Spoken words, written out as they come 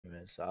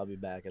guys. I'll be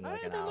back in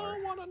like I an do hour.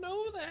 not want to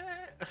know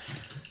that.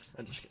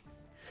 I'm just kidding.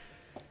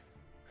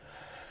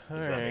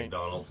 It's that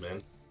McDonald's,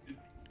 man.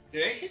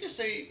 Did AK just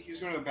say he's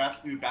going to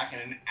be back in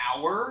an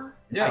hour?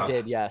 Yeah, I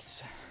did,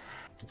 yes.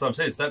 that's what I'm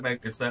saying.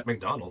 It's that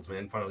McDonald's,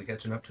 man. Finally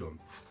catching up to him.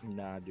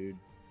 Nah, dude.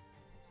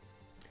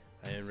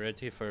 I am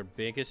ready for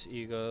biggest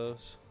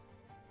egos.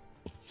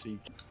 See,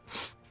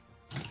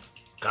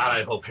 God,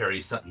 I hope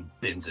Harry Sutton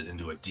bins it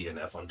into a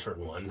DNF on turn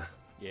 1.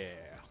 Yeah.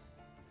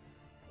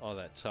 All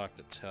that talk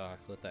to talk.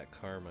 Let that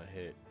karma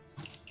hit.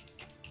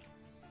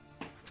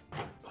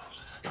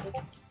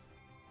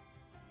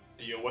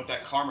 Yo, what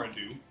that karma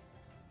do?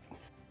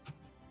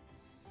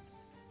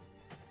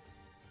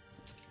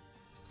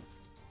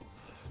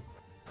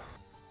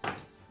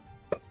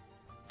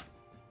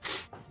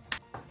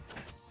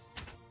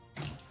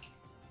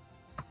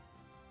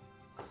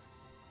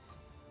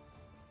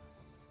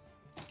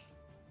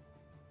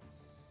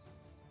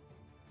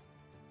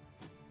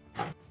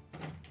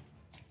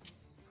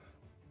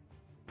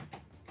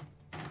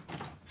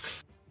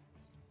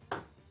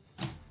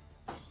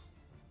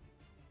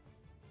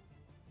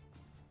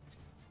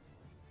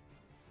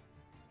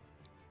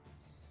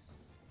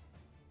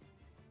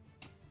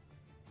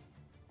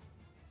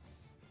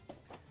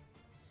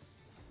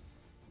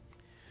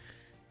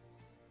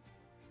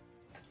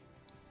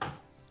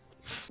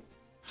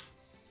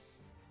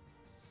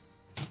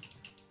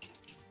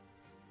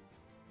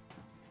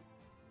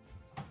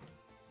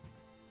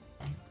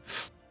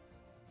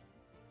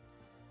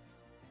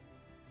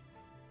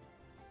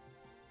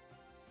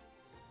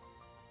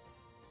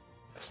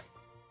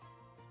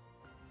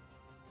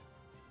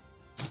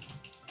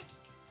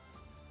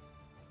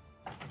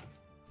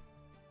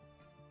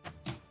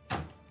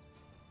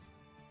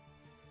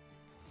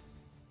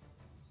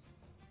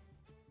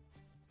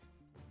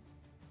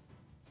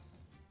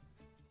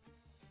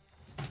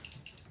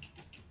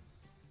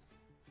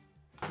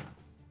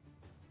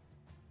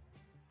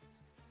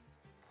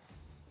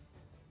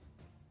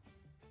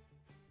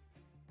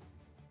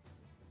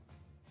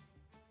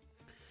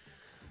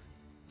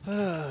 I'm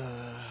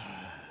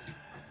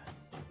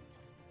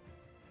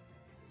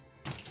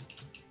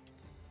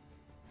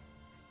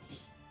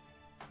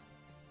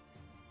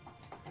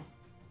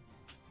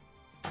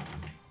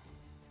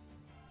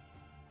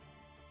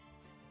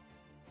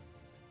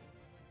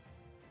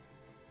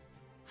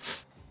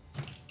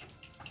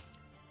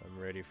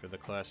ready for the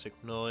classic.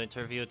 No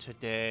interview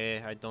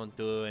today. I don't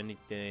do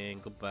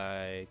anything.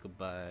 Goodbye.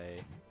 Goodbye.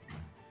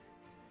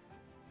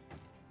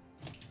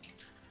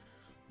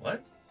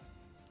 What?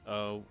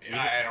 Oh,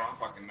 I don't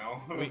fucking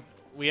know.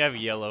 we have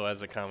Yellow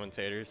as a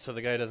commentator, so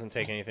the guy doesn't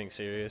take anything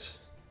serious.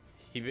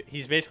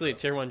 He's basically a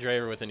tier 1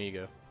 driver with an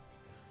ego.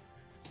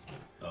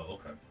 Oh,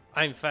 okay.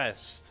 I'm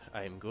fast,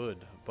 I'm good,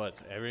 but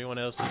everyone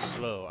else is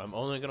slow. I'm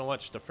only gonna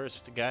watch the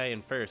first guy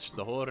in first,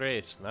 the whole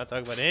race, not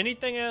talk about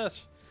anything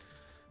else.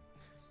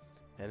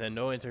 And then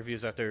no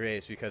interviews after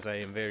race because I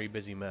am a very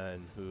busy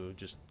man who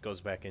just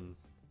goes back and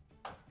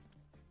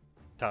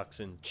talks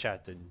and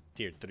chat in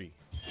tier 3.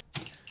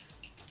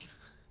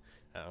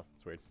 Oh,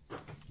 it's weird.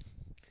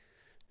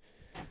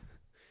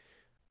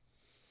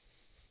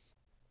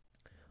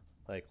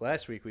 Like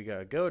last week we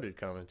got a goated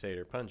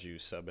commentator, Punju,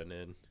 subbing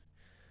in.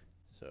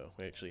 So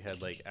we actually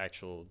had like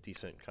actual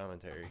decent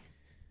commentary.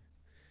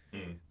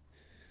 Hmm.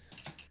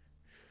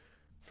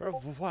 For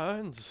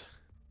once.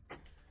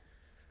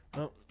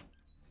 Oh,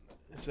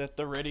 is that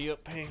the ready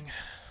up ping?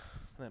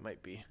 That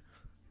might be.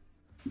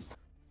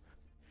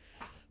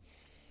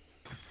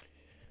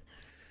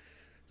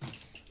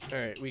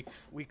 Alright,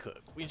 we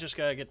cook. We just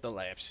gotta get the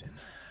laps in.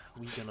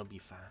 We gonna be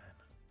fine.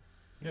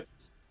 Yep.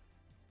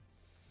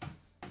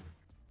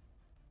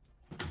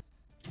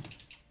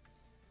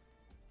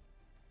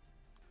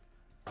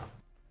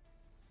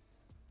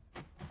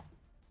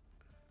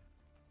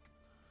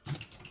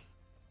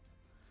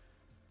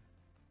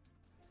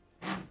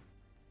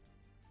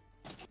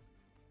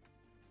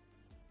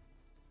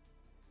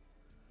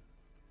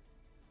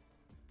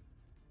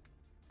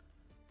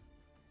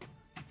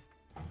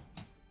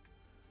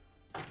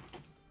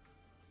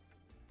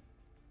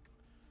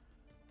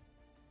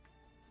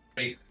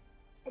 Hey.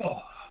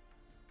 Oh.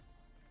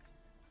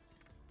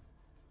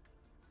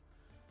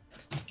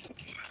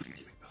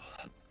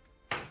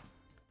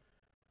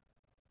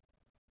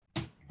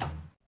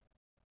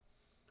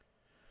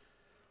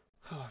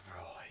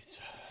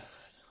 Alright.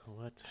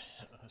 Let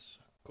us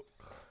cook.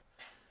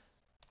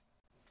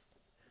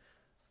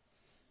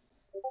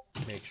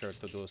 Make sure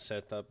to do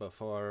setup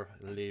before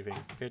leaving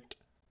pit.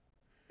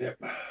 Yep.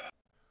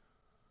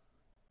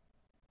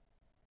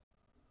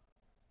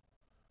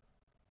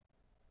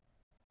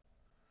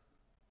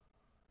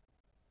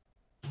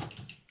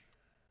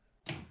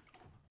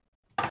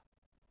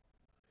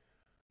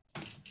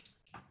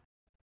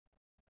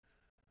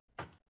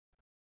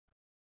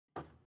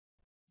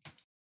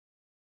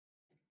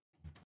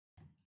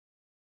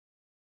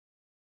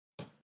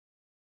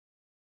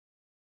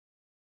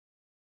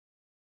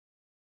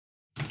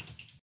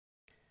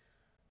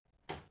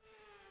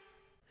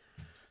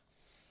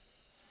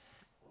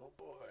 Oh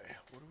boy,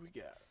 what do we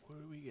got? What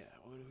do we got?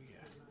 What do we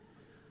got?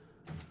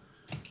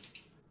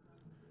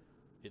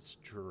 It's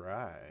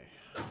dry.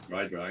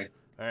 Dry.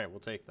 Alright,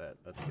 we'll take that.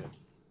 That's good.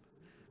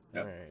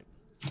 Yep. Alright.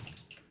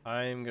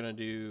 I'm gonna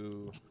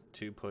do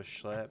 2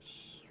 push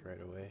slaps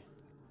right away.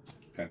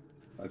 I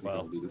think Well,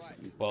 I'll do the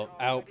same. Well,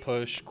 out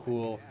push,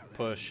 cool,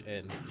 push,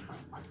 in.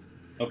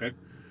 Okay.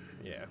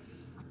 Yeah.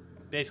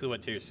 Basically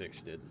what tier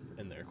 6 did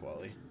in their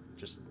quality.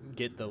 Just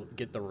get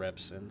the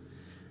reps in.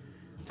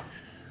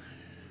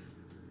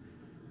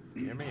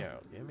 Hear me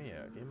out.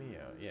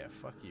 Yeah,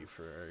 fuck you,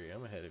 Ferrari.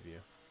 I'm ahead of you.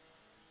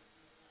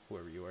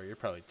 Whoever you are, you're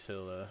probably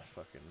Tilla.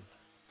 Fucking.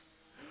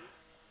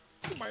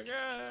 Oh my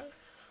god.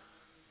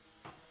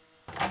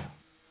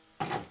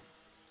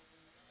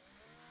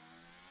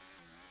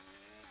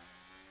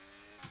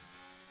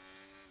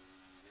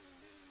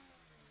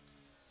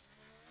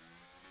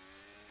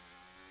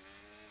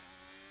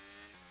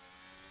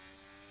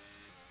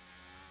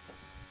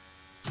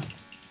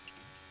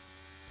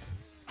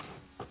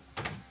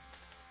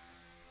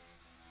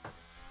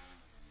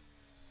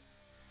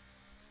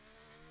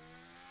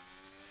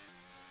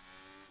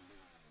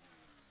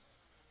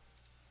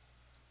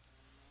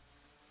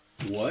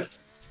 What?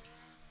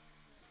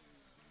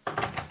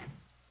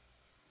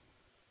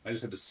 I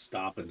just had to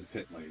stop in the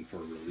pit lane for a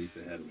release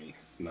ahead of me.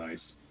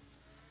 Nice.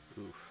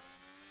 Oof.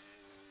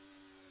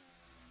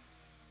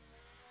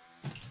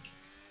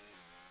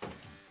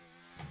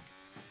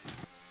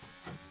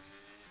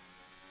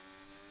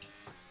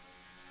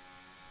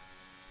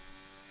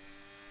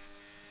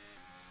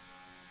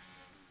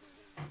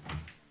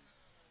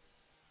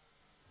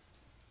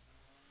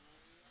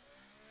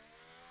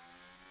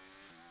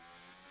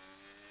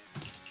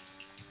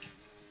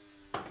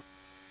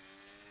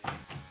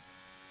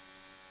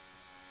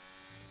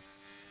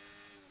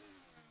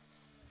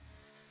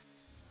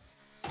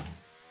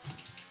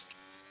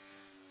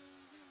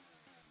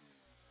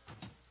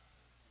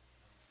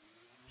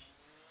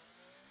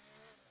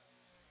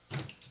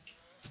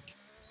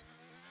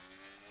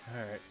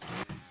 Alright.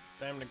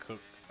 Time to cook.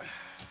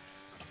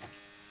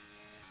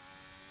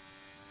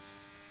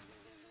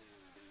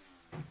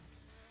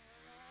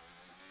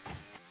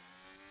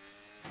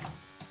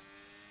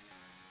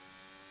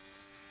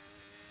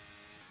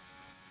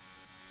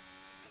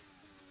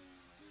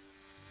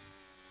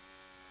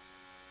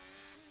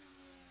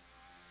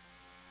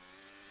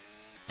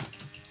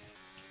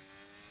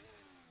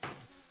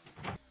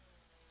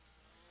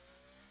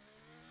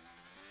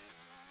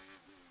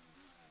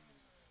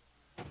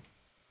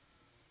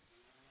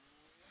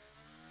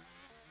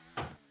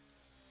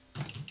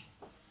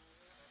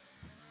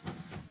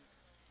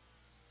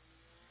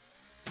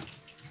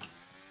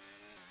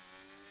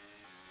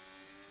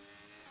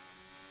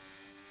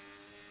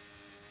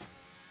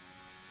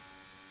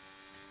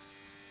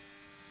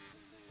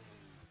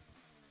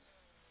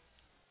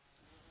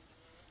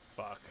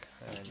 Fuck.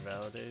 I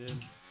invalidated.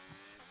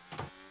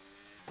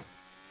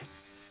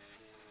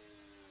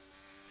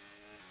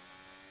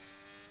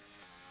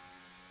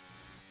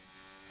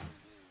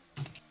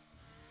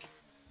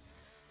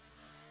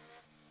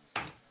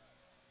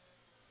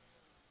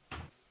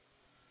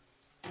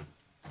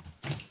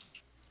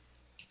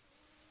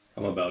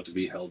 I'm about to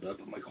be held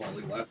up on my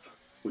quality lap,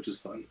 which is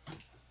fun.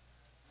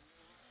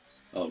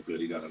 Oh, good,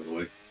 he got out of the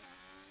way.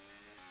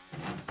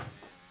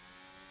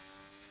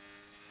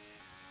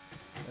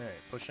 Alright,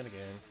 push it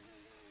again.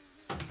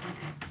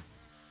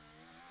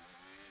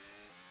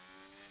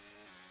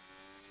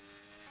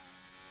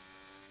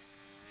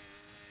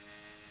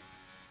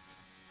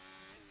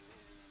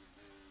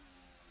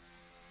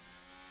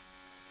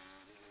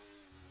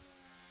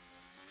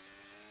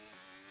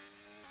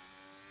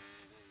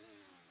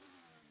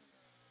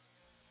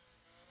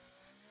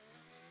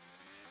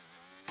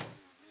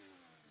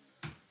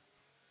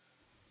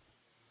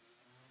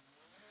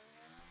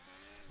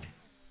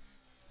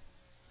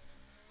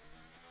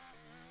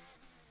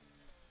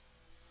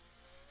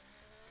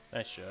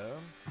 Nice job.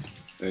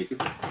 Thank you.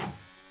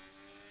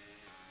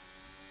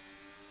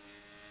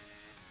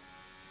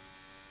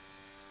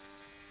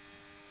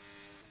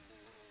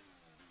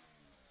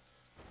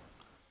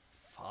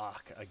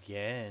 Fuck,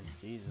 again.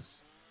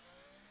 Jesus.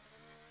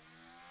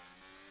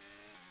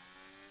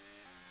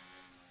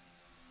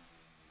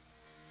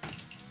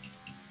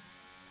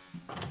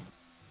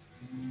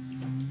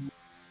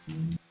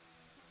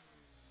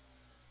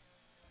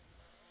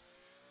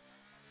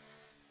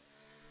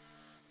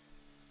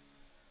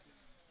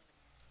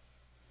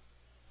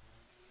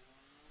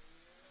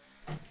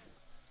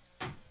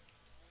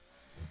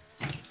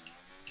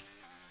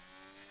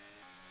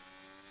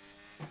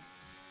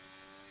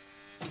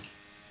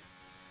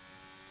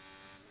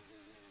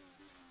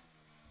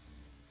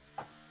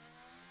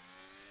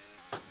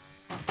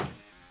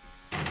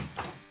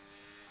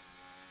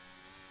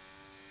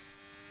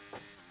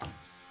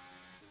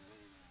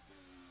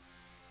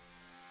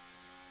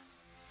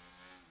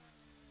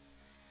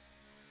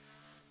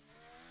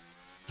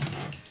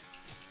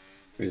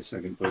 Wait a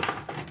second, push.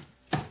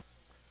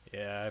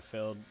 Yeah, I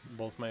failed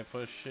both my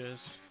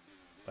pushes,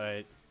 but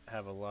I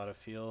have a lot of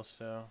fuel,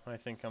 so I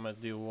think I'm gonna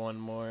do one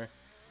more.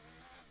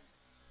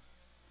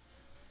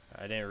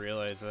 I didn't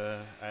realize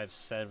I have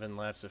 7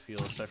 laps of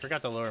fuel, so I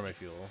forgot to lower my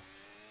fuel.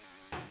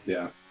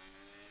 Yeah.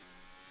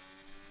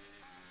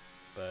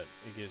 But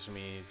it gives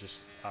me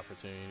just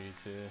opportunity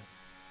to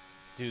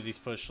do these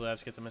push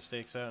laps, get the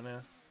mistakes out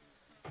now.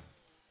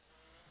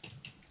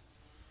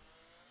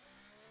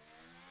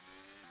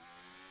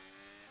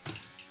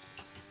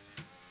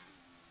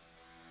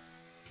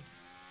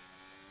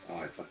 Oh,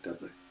 I fucked up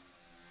there.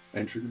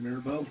 Entry to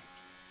Mirabelle.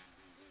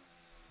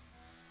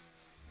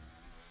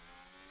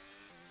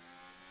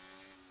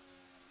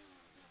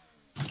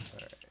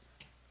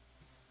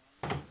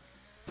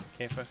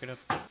 Can't fuck it up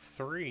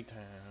 3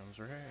 times,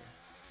 right?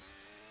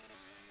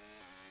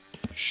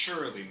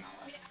 Surely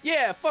not.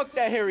 Yeah, fuck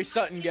that Harry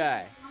Sutton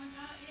guy.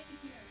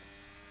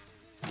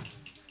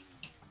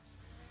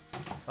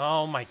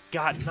 Oh my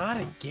god, not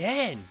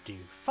again, dude.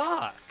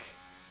 Fuck.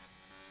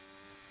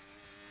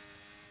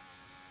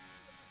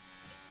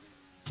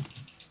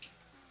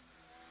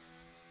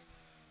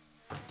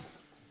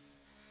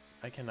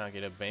 I cannot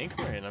get a bank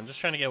right. I'm just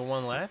trying to get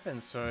 1 lap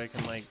in so I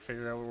can like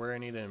figure out where I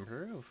need to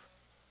improve.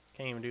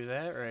 Can't even do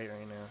that right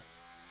now.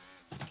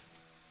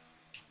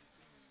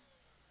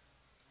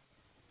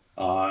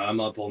 I'm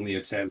up only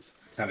a 10th.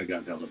 Kind of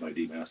got held up by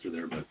D-Master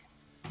there, but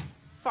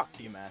Fuck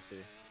D-Master.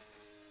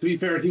 to be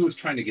fair, he was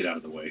trying to get out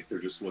of the way. There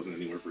just wasn't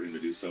anywhere for him to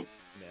do so.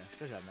 Yeah,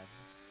 good job, man.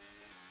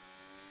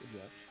 Good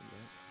job.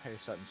 Harry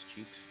Sutton's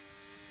cheeks.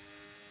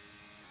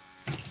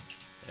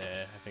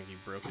 Yeah, I think he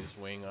broke his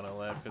wing on a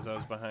lap because I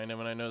was behind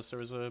him and I noticed there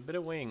was a bit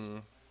of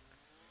wing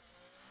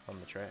on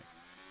the track.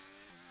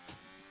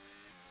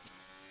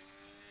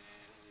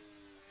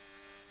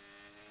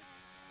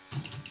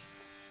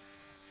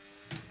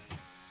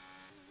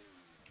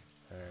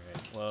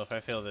 Alright, well if I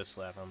fail this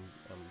lap I'm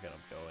gonna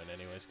go in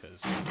anyways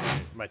because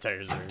my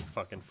tires are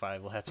fucking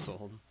 5 laps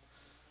old.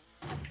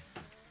 I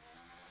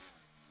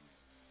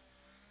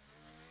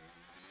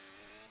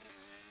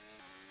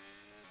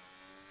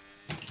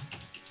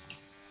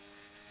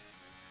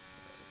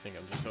think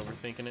I'm just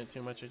overthinking it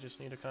too much. I just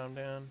need to calm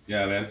down.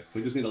 Yeah, man.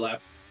 We just need a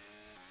lap.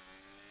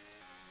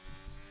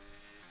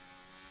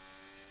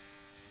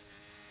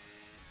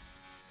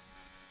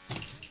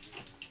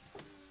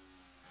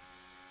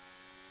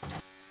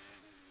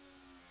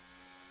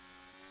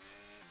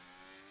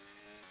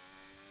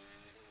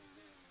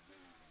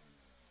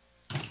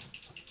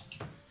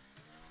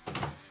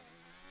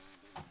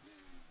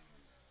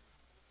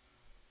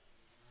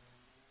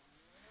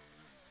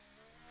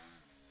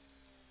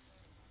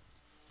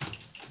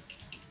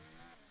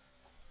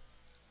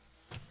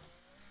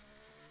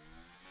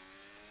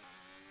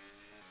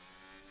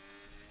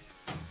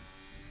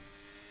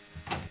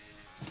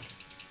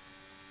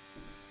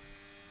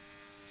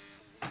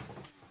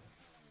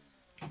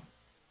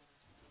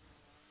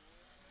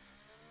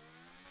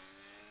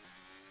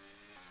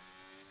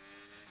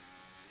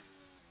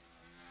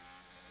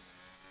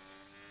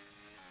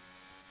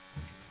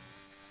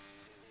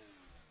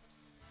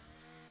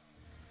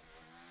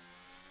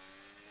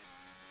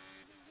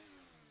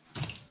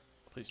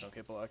 Please don't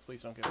get blocked.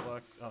 Please don't get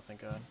blocked. Oh,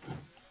 thank God. Okay,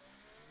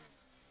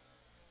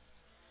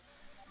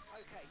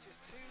 just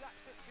 2 laps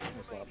of Nice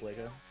fuel lap,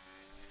 remaining Lego.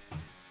 now.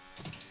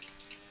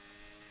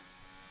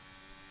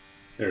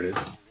 There it is.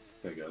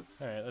 There you go.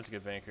 Alright, that's a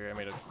good banker. I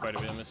made quite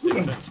a bit of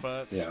mistakes at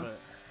spots. Yeah.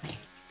 But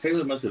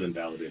Taylor must have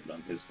invalidated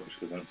on his push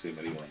because I don't see him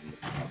anywhere in the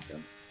top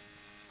 10.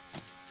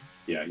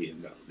 Yeah, he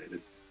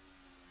invalidated.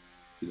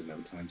 He doesn't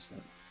have a time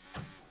set.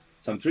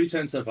 So I'm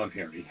 3/10 up on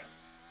Harry.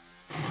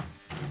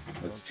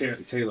 It's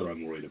Taylor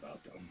I'm worried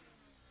about, though.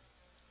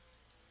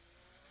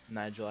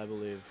 Nigel, I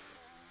believe.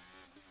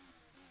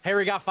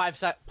 Harry got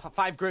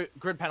 5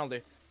 grid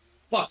penalty.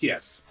 Fuck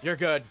yes. You're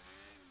good.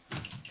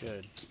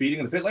 good. Speeding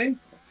in the pit lane?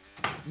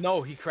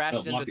 No, he crashed No,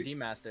 into blocking.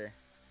 D-Master.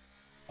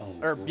 Oh,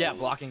 Or, bro. yeah,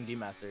 blocking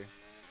D-Master.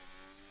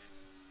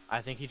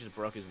 I think he just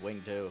broke his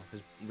wing, too.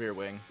 His rear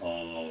wing.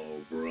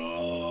 Oh,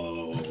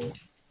 bro.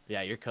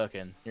 Yeah, you're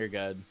cooking. You're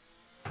good.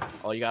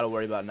 All you gotta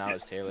worry about now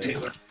is Taylor.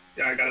 Taylor.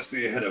 Yeah, I gotta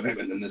stay ahead of him,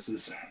 and then this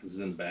is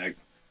in the bag.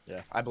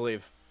 Yeah, I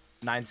believe.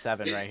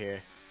 9-7 right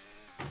here.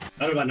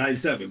 Not about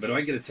 9/7, but if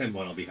I get a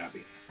 10-1, I'll be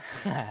happy.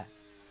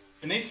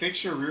 Can they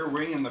fix your rear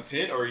wing in the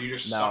pit, or are you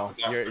just stuck No, with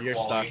that for you're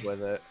quality? stuck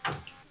with it.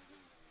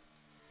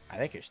 I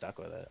think you're stuck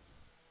with it.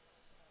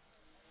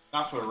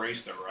 Not for the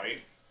race, though, right?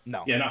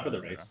 No. Yeah, not for the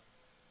No. race.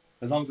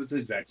 As long as it's the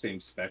exact same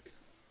spec.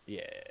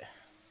 Yeah.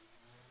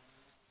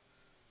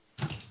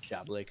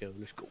 Job, Lego.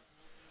 Let's go.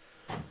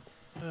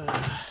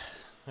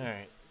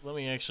 Alright, let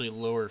me actually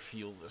lower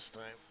fuel this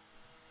time.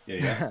 Yeah,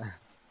 yeah.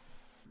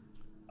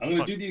 I'm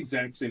gonna do the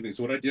exact same thing.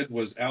 So what I did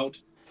was out,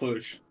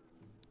 push,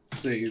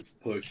 save,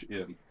 push,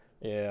 in.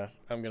 Yeah,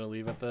 I'm gonna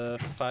leave at the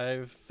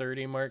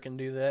 5:30 mark and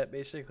do that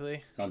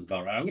basically. Sounds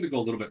about right. I'm gonna go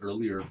a little bit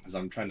earlier because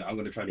I'm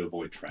gonna try to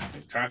avoid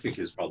traffic. Traffic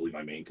is probably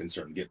my main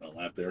concern, getting a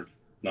lap there,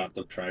 not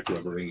the track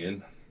rubbering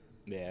in.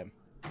 Yeah.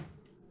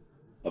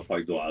 I'll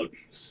probably go out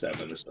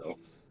 7 or so.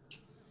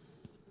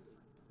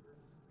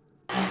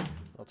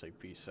 I'll take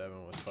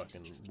P7 with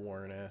fucking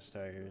worn ass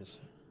tires.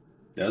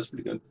 Yeah, that's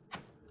pretty good.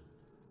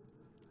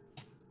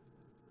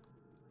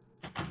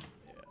 Yeah.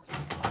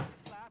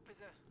 This lap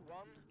is a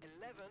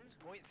 1:11.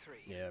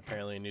 Yeah,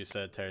 apparently new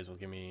set of tires will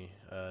give me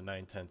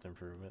 9/10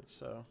 improvement.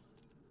 So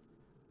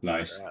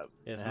Nice.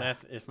 if Yeah.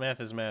 math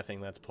is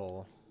mathing, that's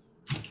pole.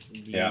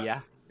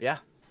 Yeah. Yeah.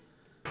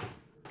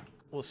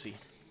 We'll see.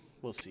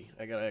 We'll see.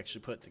 I gotta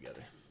actually put it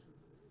together.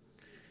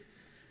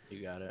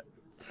 You got it.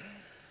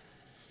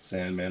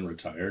 Sandman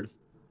retired.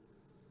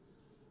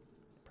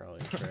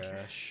 Probably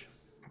crash.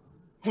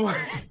 What?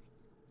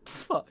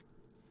 Fuck.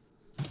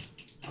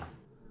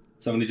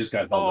 Somebody just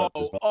got held up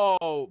as well.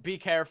 Oh, be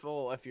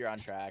careful if you're on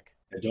track.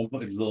 Yeah, don't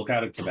look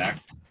at it to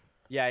back.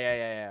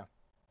 Yeah.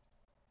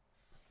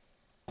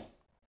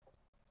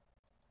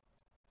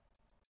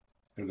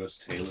 Here goes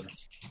Taylor.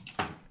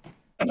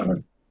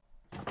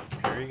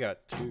 Perry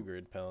got 2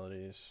 grid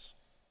penalties.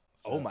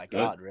 Oh my good.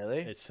 god, really?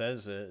 It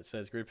says it. It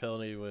says grid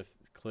penalty with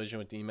collision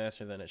with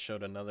D-Master, then it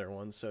showed another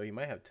one, so he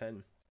might have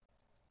 10.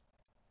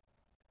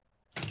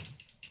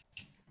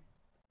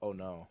 Oh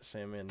no.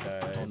 Sandman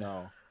died. Oh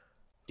no.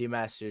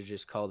 D-Master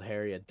just called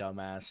Harry a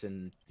dumbass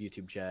in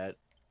YouTube chat.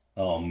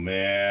 Oh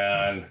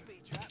man.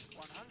 Speed trap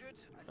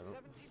 172.6.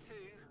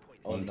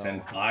 Oh, no.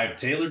 110.5.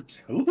 Taylor.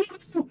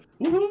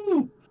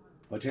 Woohoo!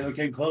 But Taylor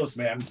came close,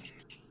 man.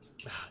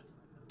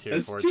 Tier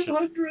It's 4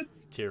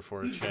 200s. Tier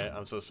 4 chat.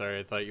 I'm so sorry.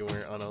 I thought you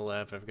weren't on a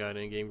lap. I've got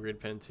in-game grid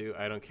pen too.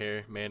 I don't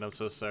care, man. I'm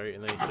so sorry.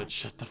 And then he said,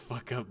 "Shut the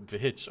fuck up,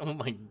 bitch." Oh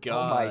my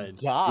god. Oh my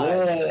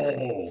god.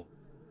 Whoa.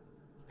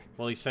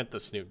 Well, he sent the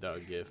Snoop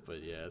Dogg gif,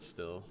 but yeah,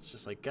 still, it's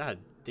just like, god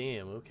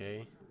damn.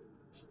 Okay.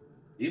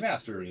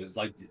 E-Master is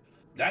like,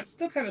 that's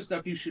the kind of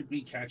stuff you should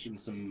be catching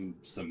some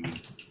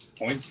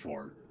points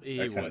for. He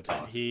That kind will. of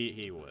talk.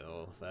 He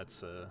will.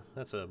 That's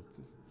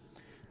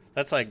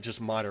like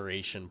just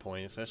moderation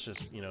points. That's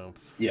just, you know.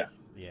 Yeah.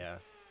 Yeah.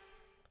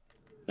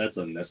 That's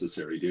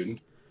unnecessary, dude.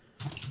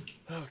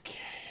 Okay.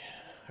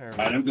 Alright,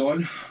 I'm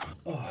going.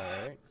 Oh.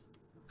 Alright.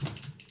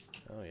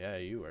 Oh yeah,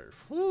 you are.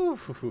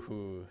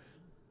 Woo.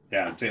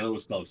 Yeah, Taylor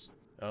was close.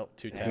 Oh,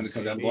 2 It's going to tenths.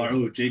 come down the wire.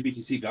 Oh,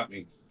 JBTC got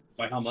me.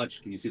 By how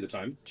much? Can you see the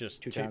time?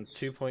 Just 2 tenths.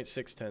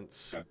 2.6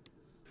 tenths. Okay.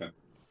 Okay.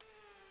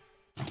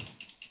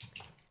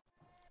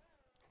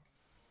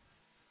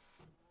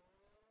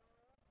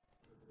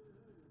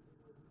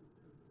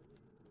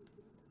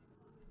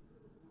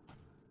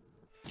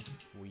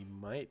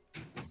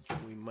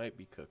 We might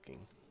be cooking.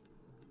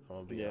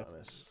 I'll be Yeah.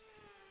 honest.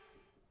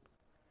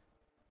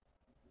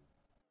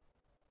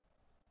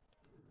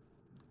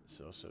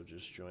 So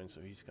just joined,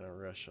 so he's gonna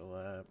rush a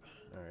lap.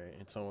 Alright,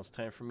 it's almost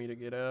time for me to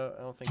get out.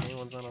 I don't think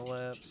anyone's on a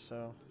lap,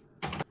 so.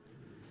 Everyone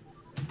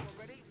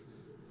ready?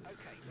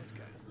 Okay, let's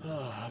go.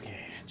 Oh,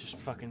 okay. Just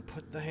fucking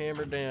put the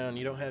hammer down.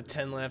 You don't have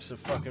 10 laps of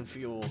fucking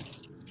fuel.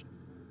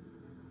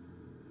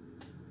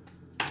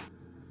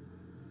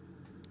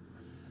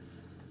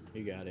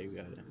 You got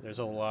it. There's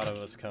a lot of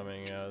us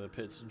coming out of the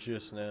pits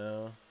just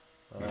now.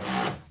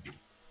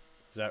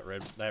 Is that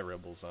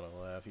Rebel's on a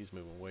lap? He's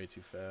moving way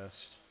too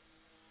fast.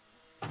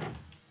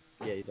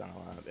 Yeah, he's on a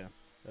lap, yeah.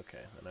 Okay,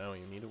 then I don't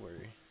even need to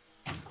worry.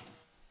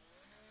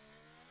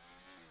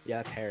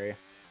 Yeah, that's Harry.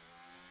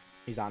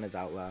 He's on his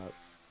out lap,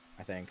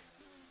 I think.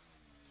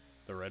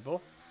 The Red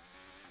Bull?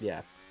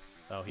 Yeah.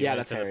 Oh, he Yeah, went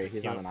that's to the- Harry.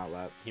 He's he on went- an out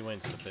lap. He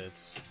went to the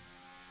pits.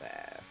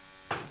 Okay.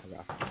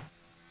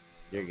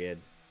 You're good.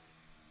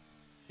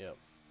 Yep.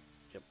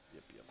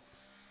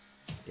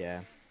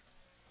 Yeah.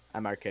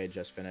 MRK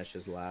just finished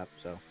his lap,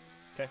 so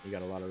 'Kay. you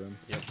got a lot of room.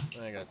 Yep,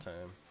 I got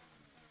time.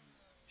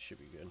 Should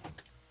be good.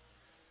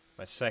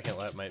 My second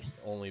lap might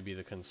only be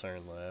the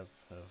concern lap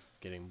of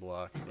getting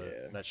blocked, but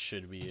Yeah. that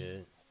should be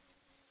it.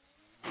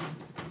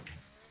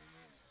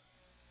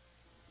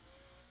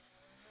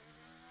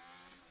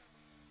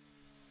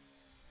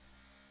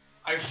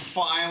 I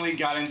finally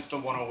got into the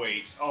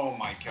 108. Oh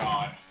my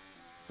god.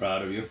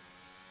 Proud of you.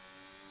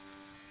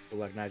 Good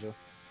luck, Nigel.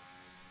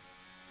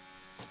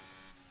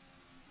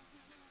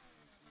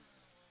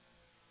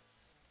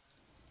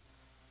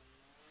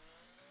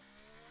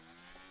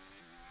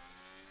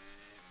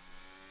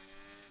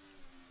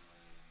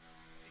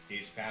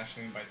 He's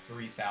smashing me by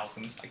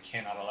 3,000s. I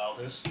cannot allow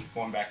this.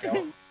 Going back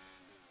out.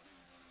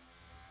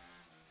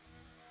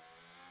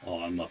 Oh,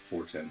 I'm up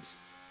 4/10.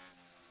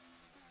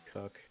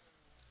 Cook.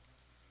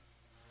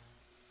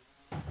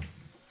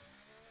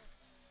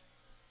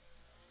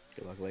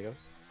 Good luck, Lego.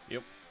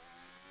 Yep.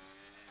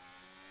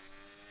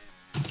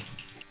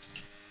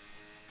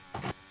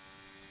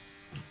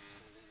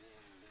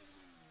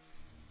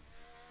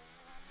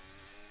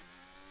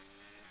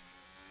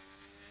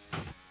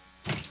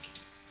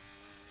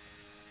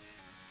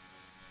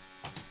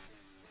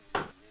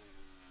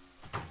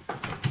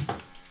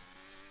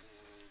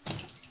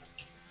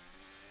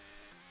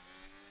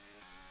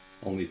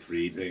 Only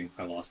 3. Dang,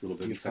 I lost a little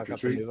bit You in fuck sector up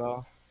the 3.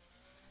 Duval.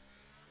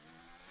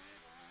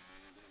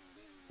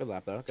 Good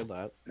lap, though. Good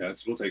lap. Yeah,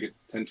 we'll take it.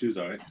 10-2's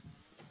alright.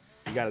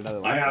 You got another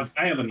lap.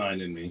 I have a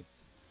 9 in me.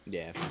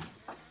 Yeah.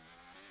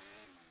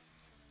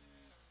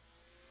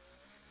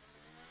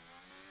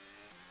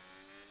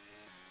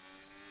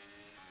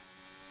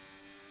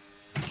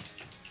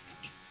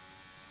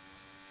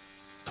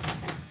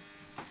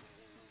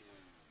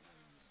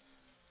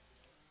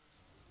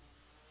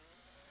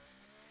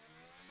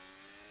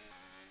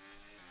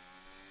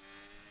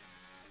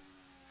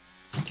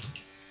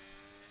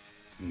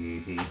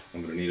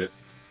 I'm gonna need it.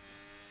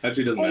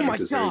 Actually, it doesn't Oh matter my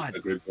because God. Harry's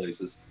got grid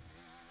places.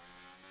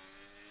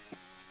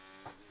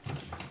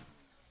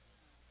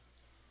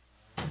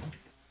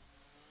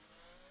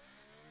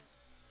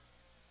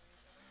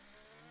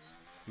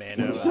 Man, What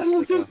I a was,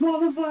 Senna's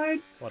disqualified.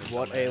 what a,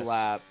 What a dumbass.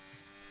 lap.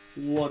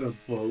 What a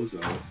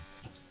bozo.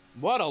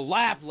 What a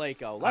lap,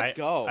 Lako. Let's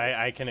go.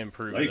 I can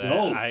improve Like that.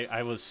 home.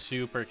 I was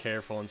super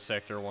careful in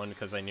Sector 1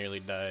 because I nearly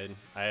died.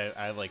 I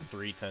have like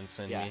 3 tenths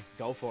in Yeah, me.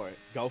 go for it.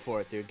 Go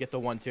for it, dude. Get the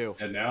 1-2.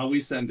 And now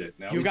we send it.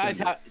 Now You we guys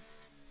send have.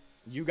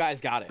 You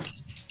guys got it.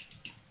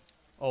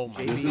 Oh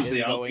my it. This JB is the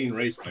is Alpine going-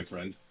 race, my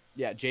friend.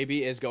 Yeah,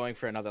 JB is going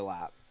for another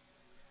lap.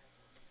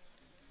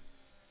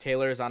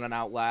 Taylor's on an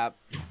out lap.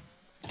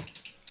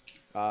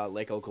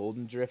 Lako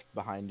Golden Drift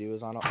behind you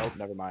is on a... Oh,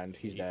 never mind.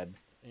 He's dead.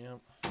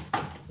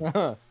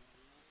 Yep.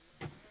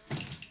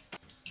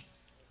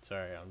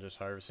 Sorry, I'm just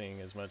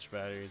harvesting as much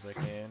battery as I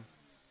can.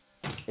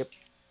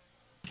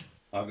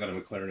 I've got a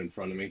McLaren in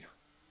front of me.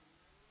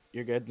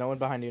 You're good. No one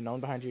behind you. No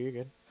one behind you. You're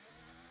good.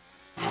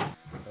 Okay.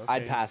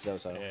 I'd pass though,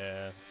 so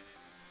Yeah,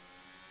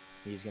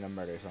 he's gonna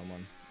murder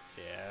someone.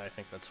 yeah, I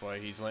think that's why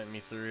he's letting me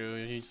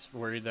through. He's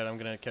worried that I'm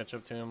gonna catch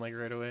up to him like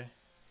right away.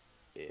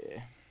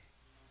 Yeah.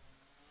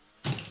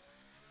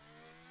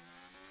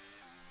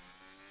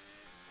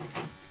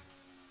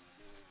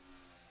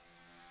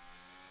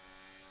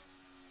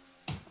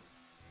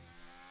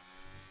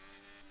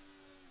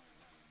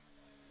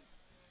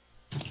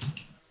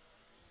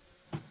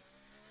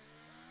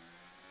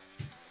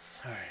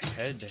 Alright,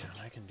 head down,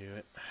 I can do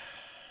it.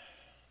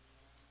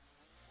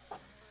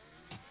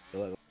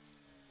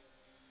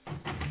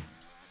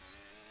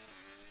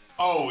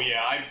 Oh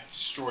yeah, I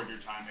destroyed your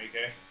time,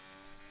 AK.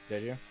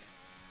 Did you?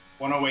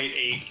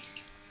 108.8.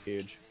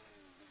 Huge.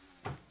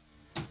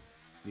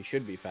 You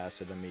should be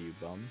faster than me, you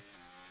bum.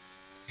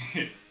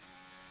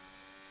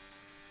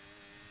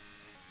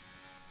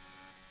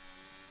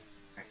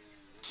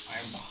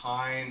 I'm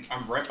behind.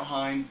 I'm right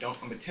behind.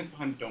 I'm a tenth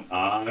behind. Don't.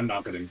 I'm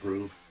not gonna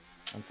improve.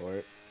 I'm for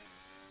it.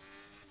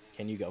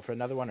 Can you go for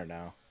another one or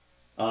no?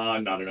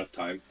 Not enough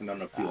time. Not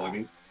enough fuel, I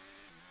mean.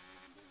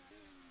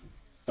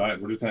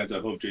 Alright, we're just gonna have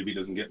to hope JB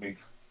doesn't get me.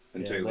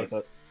 And Yeah,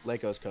 Taylor.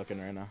 Lako's cooking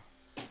right now.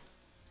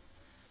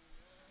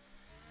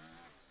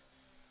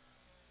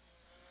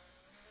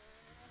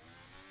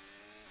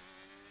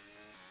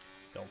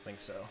 Don't think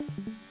so.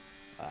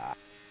 Ah.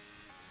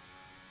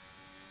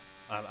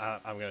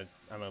 I'm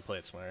gonna play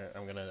it smart.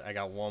 I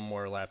got one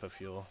more lap of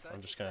fuel.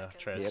 I'm just gonna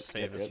try to Yep,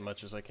 save yep, as yep.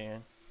 much as I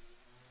can.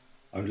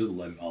 I'm just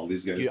letting all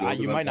these guys You, go. you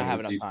 'cause might not I'm have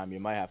gonna enough be- time. You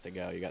might have to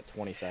go. You got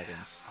 20 seconds.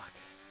 Fuck.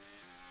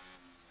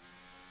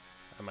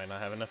 I might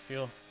not have enough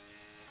fuel.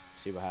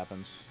 See what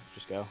happens.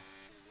 Just go.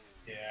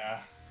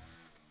 Yeah.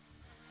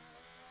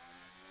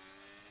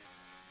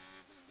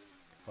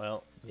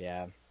 Well,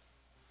 Yeah.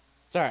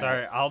 It's alright.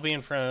 sorry. I'll be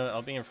in front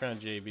of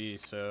JB,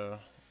 so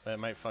that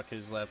might fuck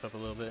his lap up a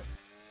little bit.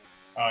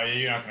 Oh, yeah,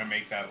 you're not gonna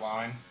make that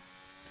line.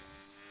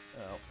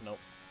 Oh nope.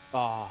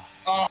 Oh,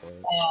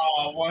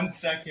 Oh, 1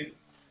 second.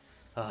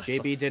 Oh,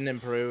 JB didn't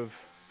improve.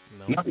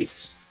 no.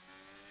 Nice.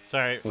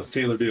 Sorry, What's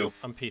Taylor do?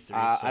 I'm P3.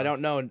 so. I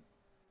don't know.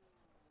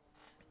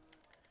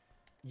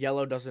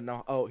 Yellow doesn't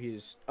know. Oh,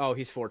 he's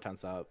 4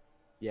 tenths up.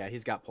 Yeah,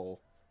 he's got pole.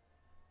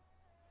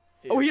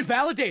 Oh, he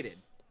invalidated.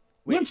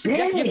 Wait, Let's yeah,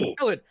 go! he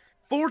invalidated.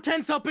 4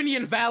 tenths up and he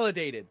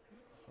invalidated.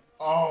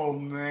 Oh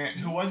man,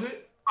 who was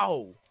it?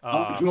 Oh.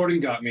 Jordan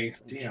got me.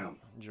 Damn.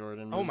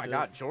 Jordan. Oh moved my it.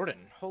 God, Jordan.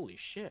 Holy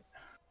shit.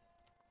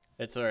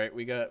 It's all right.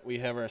 We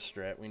have our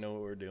strat. We know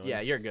what we're doing.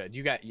 Yeah, you're good.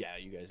 You guys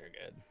are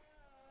good.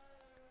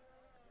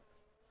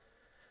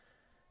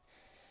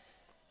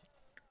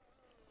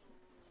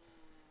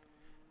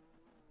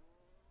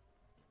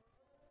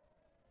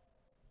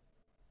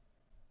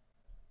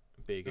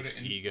 Biggest Go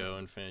to ego info.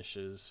 and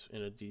finishes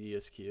in a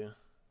DDSQ.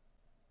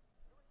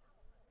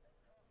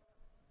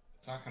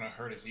 It's not gonna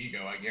hurt his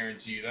ego. I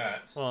guarantee you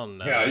that. Well,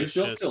 no. yeah, you it's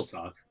still just, still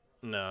talk.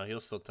 No, he'll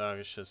still talk.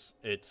 It's just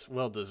it's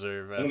well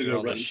deserved I'm gonna after go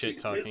all the run shit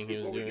take a piss talking he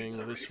was before we get to doing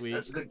the this race. week.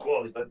 That's a good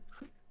quality, but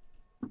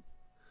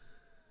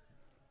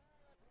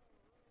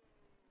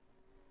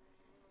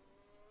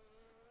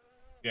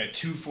Yeah,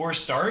 2-4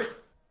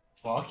 start.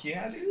 Fuck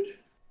yeah, dude.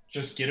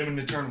 Just get him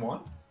into turn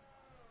 1.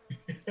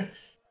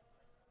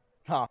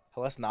 Huh,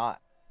 let's not.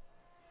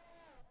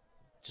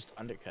 Just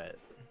undercut.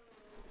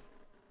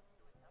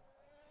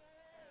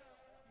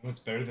 What's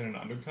better than an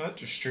undercut?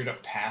 Just straight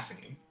up passing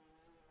him.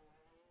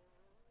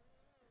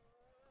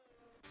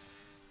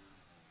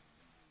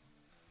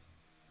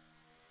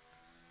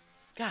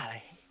 God, I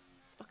hate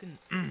fucking.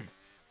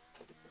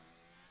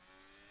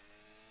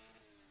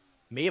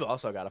 Meeb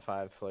also got a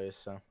 5 place,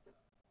 so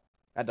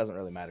that doesn't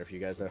really matter for you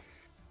guys though.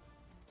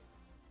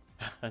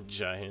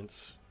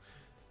 Giants.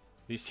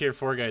 These tier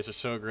 4 guys are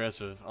so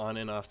aggressive, on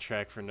and off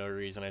track for no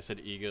reason. I said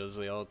egos,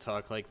 they all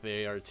talk like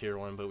they are tier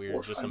 1, but we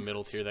are just a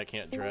middle tier that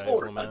can't drive.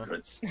 Well, man.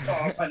 400s.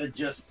 Oh, if I'd have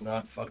just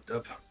not fucked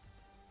up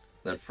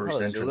that first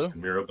Hello, entrance Zulu. to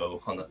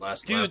Mirabeau on that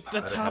last Dude,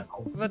 lap.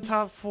 the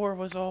top 4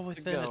 was all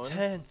within a going?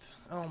 10th.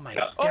 Oh my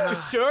Yeah. Oh god.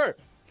 sure,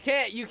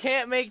 you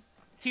can't make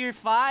tier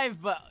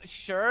 5, but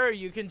sure,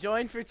 you can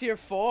join for tier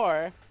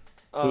 4.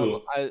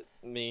 Who?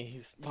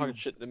 He's talking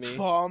shit to me.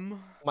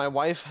 Bum. My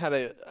wife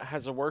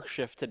has a work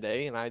shift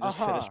today, and I just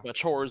finished my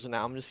chores, and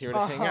now I'm just here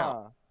to hang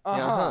out.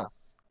 Uh-huh.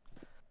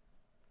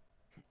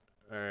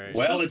 All right.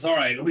 Well, it's all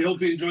right. We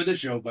hope you enjoy the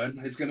show, bud.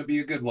 It's gonna be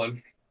a good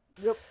one.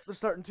 Yep, they're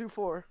starting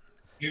 2-4.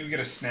 You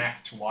get a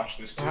snack to watch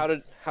this too. How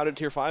did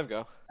tier 5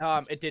 go?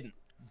 It didn't.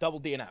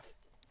 Double DNF.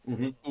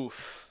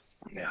 Oof.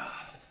 Yeah.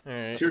 All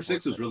right. Tier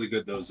 6 was really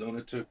good though.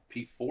 Zona took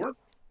P4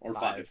 or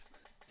 5. 5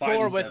 4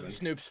 and with 7.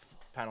 Snoop's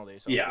penalty,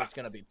 so Yeah. it's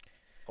gonna be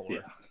 4. Yeah.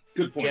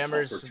 Good points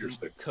Jammers for tier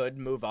 6. could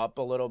move up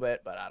a little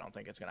bit, but I don't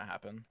think it's gonna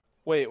happen.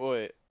 Wait.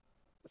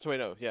 So wait,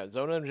 no. Yeah,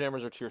 Zona and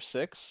Jammers are tier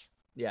 6.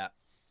 Yeah.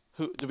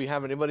 Who do we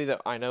have anybody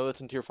that I know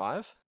that's in tier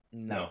 5?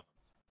 No.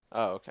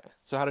 Oh, okay.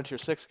 So how did tier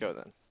 6 go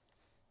then?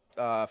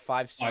 5,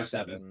 5,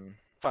 7.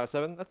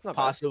 5-7? That's not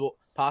Possible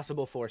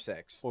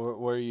 4-6.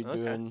 What are you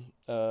Okay. doing,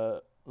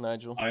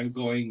 Nigel? I'm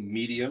going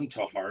medium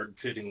to hard,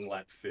 fitting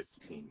lap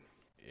 15.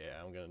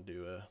 Yeah, I'm gonna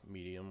do a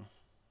medium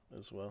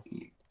as well.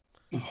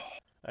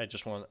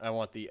 I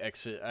want the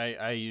exit.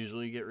 I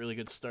usually get really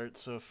good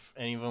starts, so if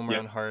any of them are Yep.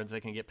 on hards,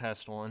 I can get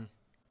past one.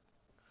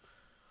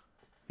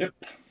 Yep.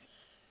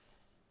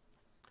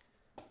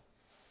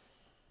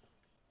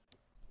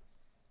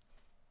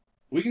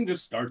 We can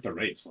just start the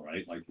race,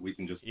 right? Like we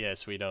can just.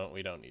 Yes, we don't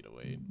need to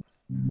wait.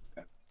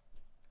 Okay.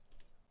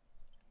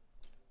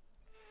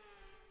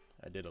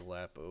 I did a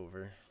lap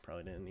over.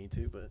 Probably didn't need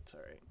to, but it's all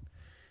right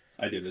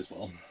I did as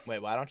well. Wait,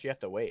 why don't you have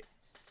to wait?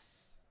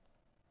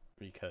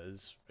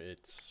 because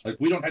it's Like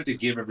we don't have to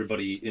give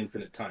everybody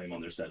infinite time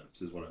on their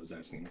setups, is what I was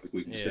asking. Like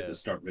we can just hit Yeah. the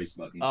start race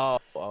button. Oh.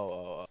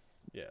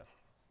 yeah.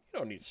 You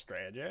don't need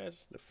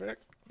strategize. The frick.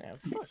 Yeah,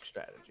 fuck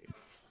strategy.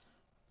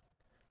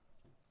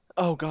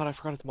 Oh god, I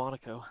forgot it's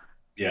Monaco.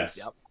 Yes.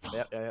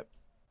 Yep.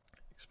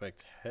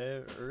 Expect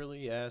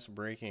early ass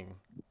braking.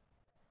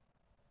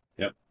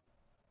 Yep.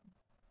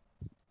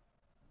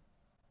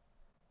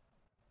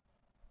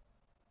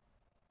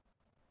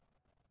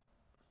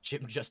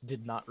 Jim just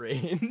did not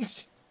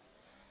range.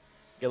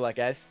 Good luck,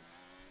 guys.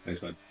 Thanks,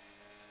 bud.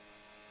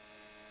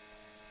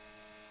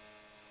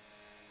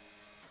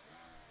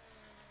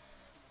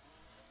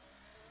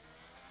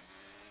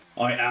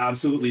 I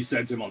absolutely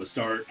sent him on the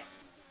start.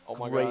 Oh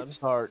my Great god.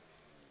 start.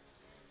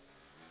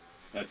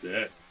 That's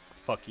it.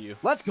 Fuck you.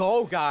 Let's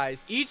go,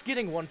 guys. Each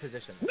getting one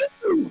position.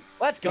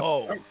 Let's go.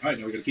 All right,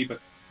 now we gotta keep it.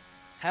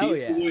 Hell keep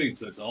yeah. the wings.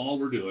 That's all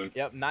we're doing.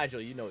 Yep,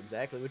 Nigel, you know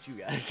exactly what you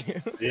gotta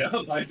do. Yeah,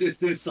 I did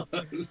this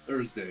on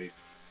Thursday.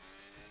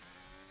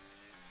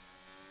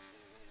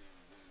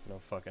 No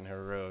fucking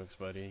heroics,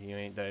 buddy. You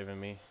ain't diving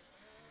me.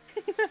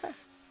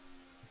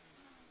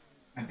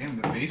 And damn,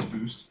 the base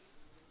boost.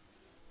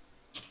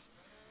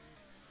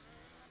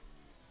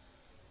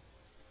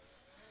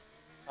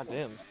 God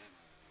damn.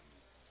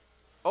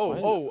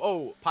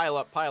 Oh, pile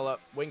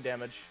up, wing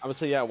damage. I would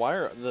say yeah. Why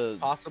are the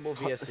Possible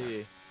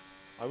VSC.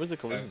 why was the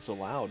collision so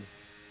loud?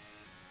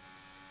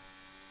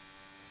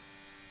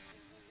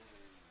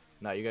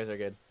 No, you guys are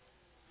good.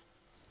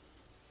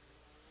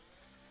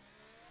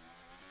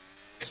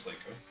 It's like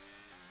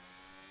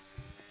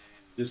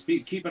Just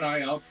keep an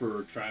eye out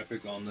for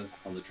traffic on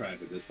the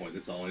track at this point.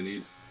 That's all I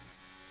need.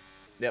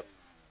 Yep.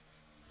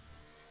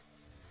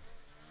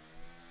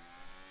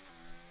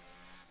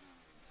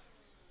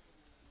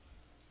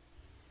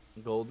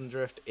 Golden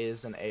Drift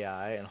is an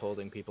AI and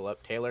holding people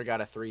up. Taylor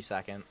got a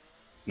 3-second.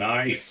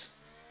 Nice.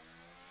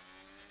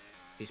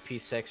 He's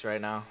P6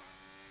 right now.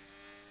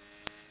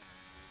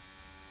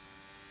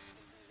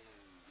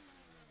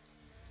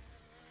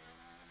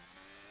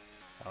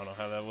 I don't know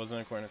how that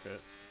wasn't a corner cut.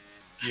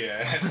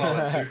 yeah, I saw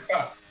that too.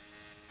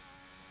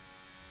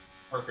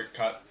 Perfect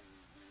cut.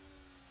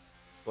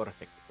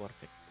 Perfect.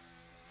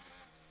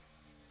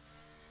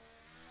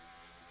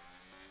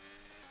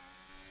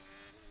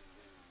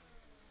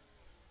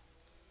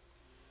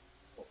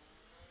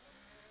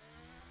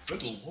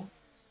 Good lord.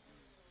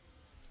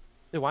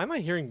 Dude, why am I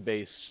hearing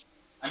bass?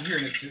 I'm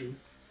hearing it too.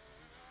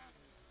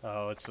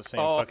 Oh, it's the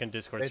same Oh, fucking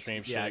Discord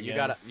stream shit Yeah,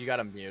 again. you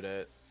gotta mute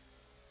it.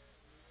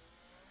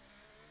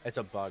 It's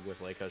a bug with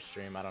Leico's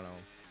stream. I don't know.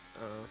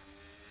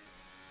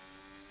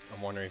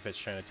 I'm wondering if it's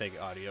trying to take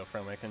audio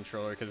from my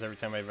controller because every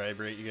time I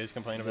vibrate, you guys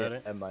complain about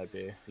it. It might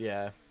be.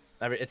 Yeah.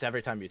 It's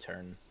every time you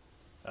turn.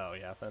 Oh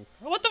yeah, then.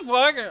 What the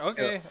fuck?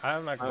 Okay,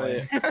 I'm not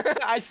going.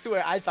 I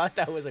swear, I thought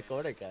that was a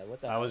corner cut. What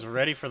the I hell? was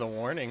ready for the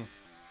warning.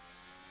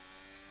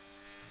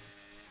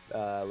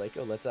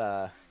 Leico, let's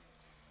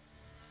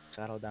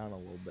settle down a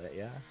little bit,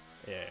 yeah?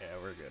 Yeah,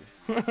 we're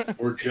good.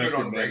 We're Good just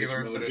on in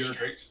regular management instead of here.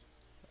 straights.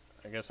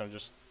 I guess I'm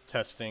just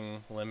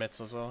testing limits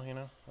as well. You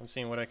know, I'm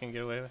seeing what I can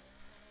get away with.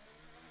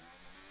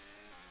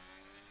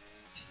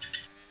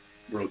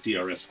 Wrote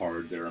DRS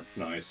hard there.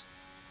 Nice.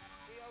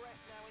 DRS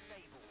now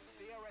enabled.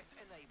 DRS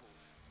enabled.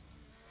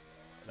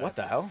 What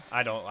the hell?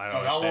 I don't No, that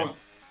understand. one.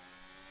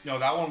 No,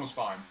 that one was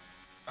fine.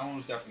 That one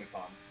was definitely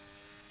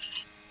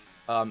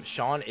fine.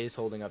 Sean is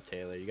holding up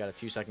Taylor. You got a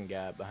 2-second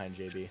gap behind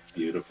JB.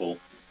 Beautiful.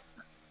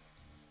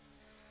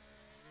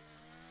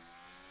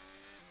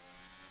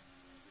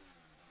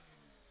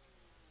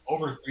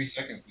 over 3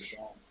 seconds to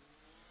Sean.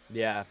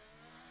 Yeah,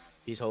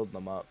 he's holding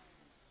them up.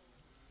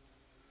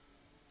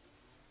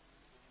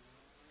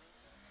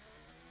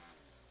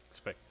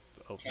 Expect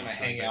open. Kind of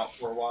hang out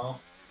for a while.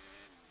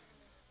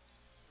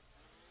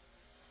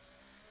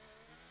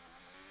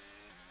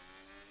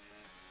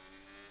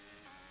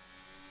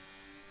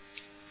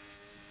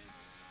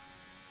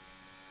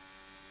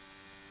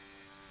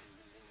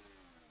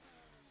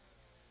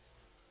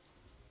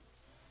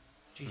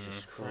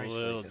 Jesus A Christ.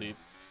 little Lincoln. deep.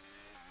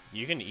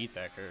 You can eat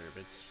that curve.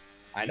 It's.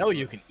 I know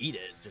you can eat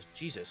it. Just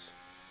Jesus.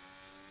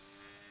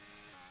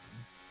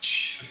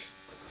 Jesus.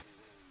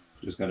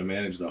 Just got to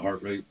manage the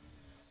heart rate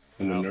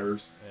and the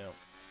nerves. Yeah,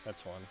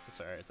 that's one.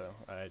 It's alright though.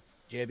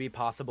 JB,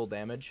 possible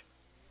damage.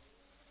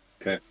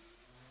 Okay.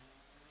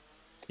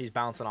 He's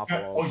bouncing off the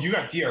wall. Oh, you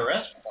got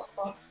DRS? What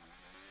the fuck?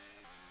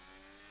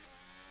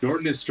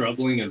 Jordan is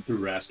struggling and through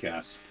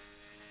Rascast.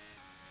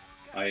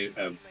 I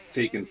have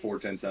taken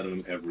 4/10 out of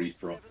him every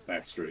front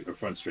straight.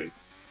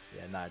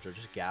 Yeah, Nigel,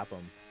 just gap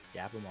him.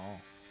 Gap them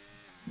all.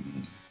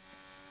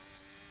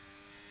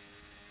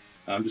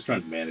 I'm just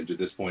trying to manage at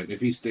this point. If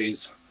he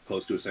stays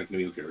close to a second,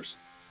 who cares?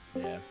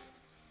 Yeah.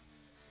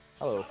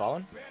 Hello,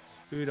 Fallen.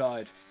 Who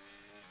died?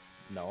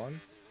 No one.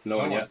 No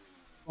one yet.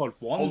 God,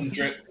 one.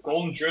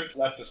 Golden Drift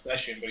left the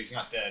session, but he's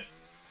not dead.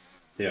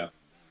 Yeah.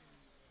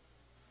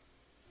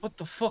 What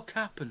the fuck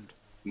happened?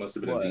 Must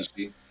have been What? in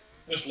DC.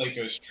 Just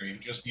Lako's stream.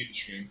 Just mute the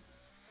stream.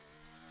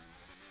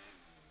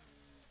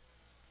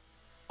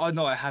 Oh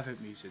no, I have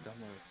it muted. Don't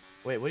worry.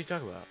 Wait, what are you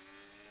talking about?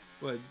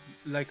 Well,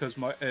 Lako's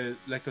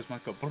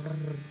mic go.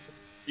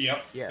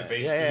 Yep. Yeah, The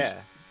base yeah. boost.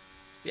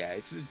 Yeah,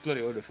 it's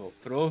bloody wonderful.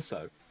 But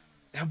also,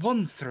 they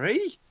won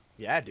 3.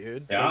 Yeah,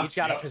 dude. Yeah. They each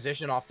got a Yeah.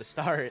 position off the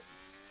start.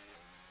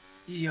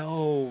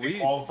 Yo, They I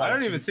qualified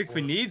don't even 2-4. think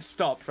we need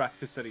start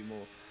practice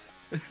anymore.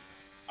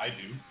 I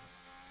do.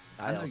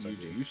 I know also you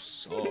do. You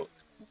suck.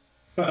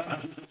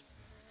 Get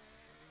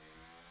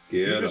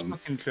You just him.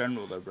 suck in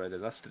general, though, brother.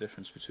 That's the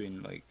difference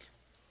between like.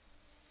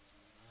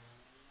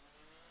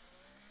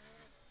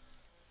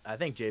 I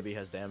think JB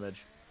has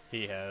damage.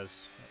 He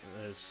has.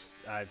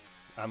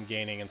 I'm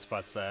gaining in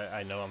spots that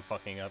I know I'm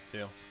fucking up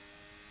to.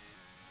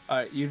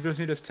 Alright, you just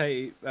need to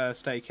stay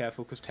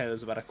careful because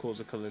Taylor's about to cause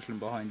a collision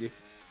behind you.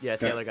 Yeah,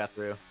 Taylor got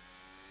through.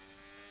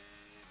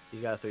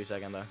 He's got a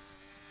 3-second though.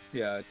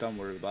 Yeah, don't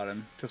worry about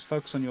him. Just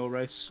focus on your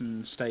race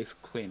and stay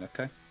clean,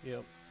 okay?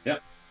 Yep.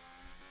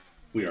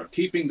 We are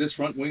keeping this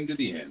front wing to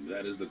the end.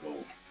 That is the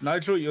goal.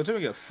 Nigel, you're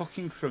doing a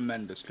fucking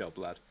tremendous job,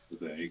 lad.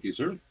 Thank you,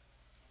 sir.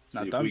 Now,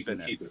 See if don't we can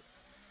bin it. keep it.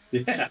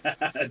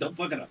 Yeah, don't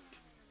fuck it up.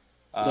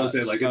 So I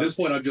say, like, at this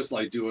point, I'm just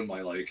like doing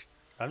my like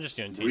I'm just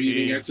doing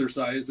breathing TP.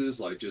 exercises,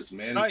 like just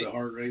manage Right. the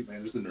heart rate,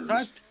 manage the nerves. Can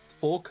I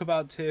talk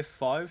about tier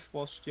 5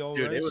 whilst you're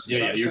Dude, it race? was- Is Yeah,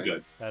 that you're okay?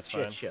 good. That's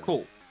Shit, fine. shit.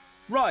 Cool.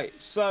 Right,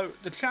 so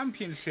the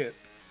championship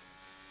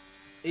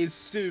is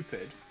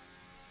stupid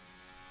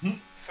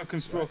for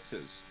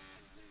constructors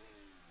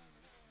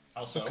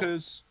Also,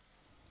 because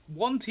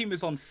one team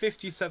is on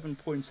 57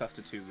 points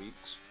after 2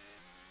 weeks.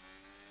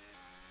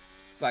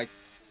 Like,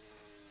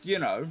 you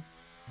know,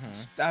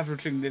 it's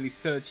averaging nearly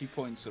 30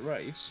 points a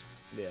race.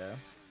 Yeah.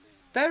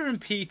 They're in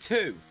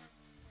P2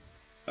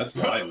 That's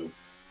wild.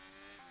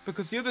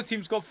 because the other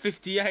team's got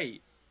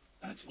 58.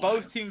 That's wild.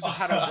 Both teams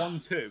have had a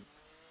 1-2.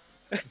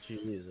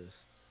 Jesus.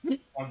 one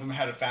of them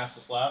had a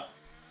fastest lap.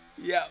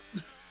 Yeah.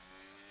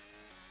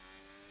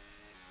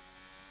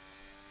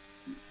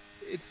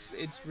 It's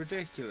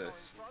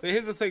ridiculous. But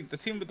here's the thing: the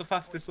team with the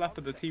fastest lap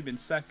are the team in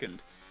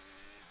second.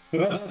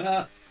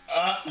 So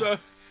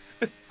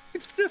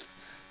it's just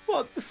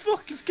what the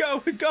fuck is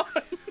going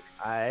on?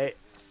 I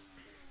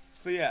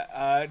So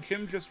yeah,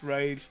 Jim just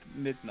raged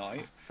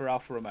midnight for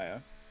Alfa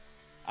Romeo,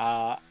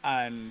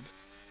 and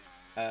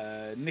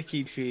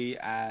Nikki G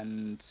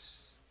and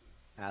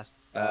asked.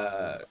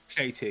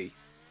 JT.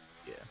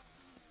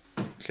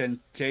 Yeah.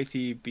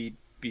 JT be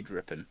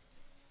dripping.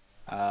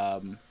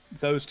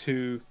 Those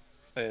two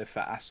for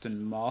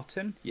Aston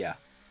Martin. Yeah.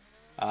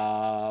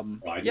 I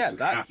just Yeah, took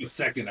that half a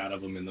second out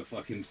of him in the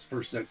fucking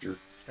first sector.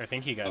 I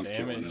think he got I'm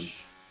killing him. damage.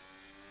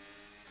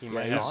 He yeah,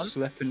 might he's have.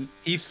 slipping.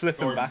 He's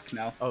slipping Jordan. back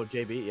now. Oh,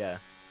 JB. Yeah.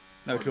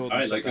 No, Jordan's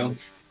Alright, got let go. damage.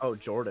 Oh,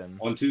 Jordan.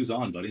 1-2's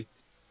on, buddy.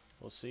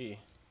 We'll see.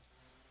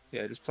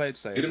 Yeah, just play it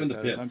safe. Get him in the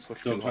Don't pits.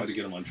 push Don't too try hard. to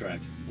get him on track.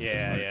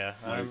 Yeah, Right. yeah.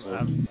 Right.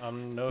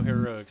 I'm no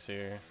heroics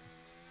here.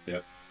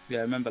 Yep. Yeah,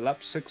 remember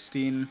lap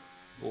 16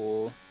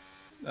 or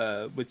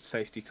with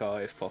safety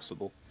car if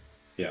possible.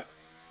 Yeah.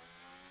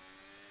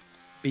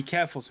 Be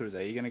careful through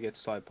there. You're gonna get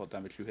side pod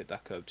damage. You hit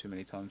that curb too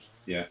many times.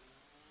 Yeah.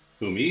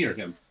 Who, me or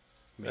him?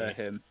 Me.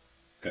 Him.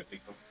 Okay.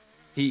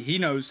 He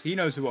knows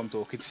who I'm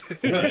talking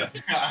to.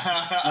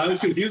 I was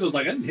confused. I was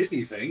like, I didn't hit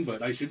anything,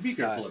 but I should be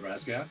careful at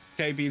Rasgas.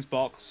 JB's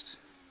boxed.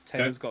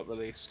 Taylor's got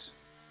released.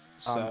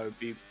 So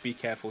be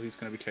careful. He's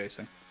gonna be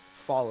chasing.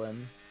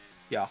 Fallen.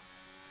 Yeah.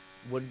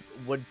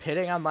 Would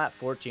pitting on lap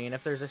 14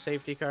 if there's a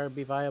safety car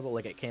be viable?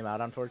 Like it came out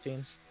on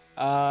 14.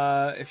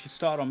 If you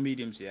start on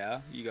mediums,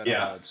 yeah, you got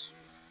Yeah. hards.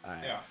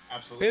 Alright. Yeah,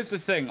 absolutely. Here's the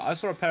thing: I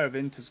saw a pair of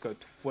Inters go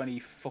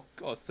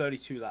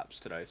 32 laps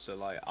today. So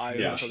like, I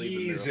Yeah. believe in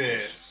miracles.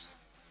 Jesus.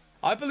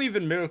 I believe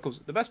in miracles.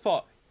 The best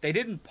part, they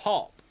didn't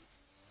pop.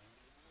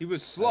 He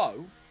was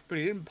slow, but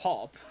he didn't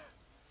pop.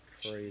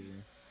 Crazy.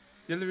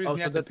 The only reason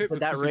he had so to pit was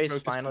did that because he race broke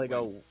his finally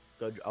front wing.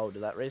 go? Oh,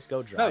 did that race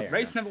go dry? No,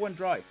 race never went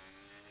dry.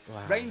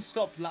 Wow. Rain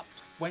stopped lap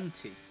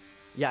 20.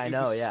 Yeah, I It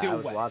know. was Yeah, still I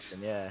was wet.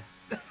 watching. Yeah.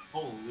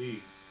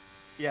 Holy.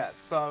 Yeah,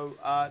 so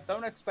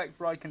don't expect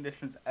dry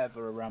conditions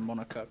ever around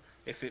Monaco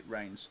if it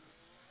rains.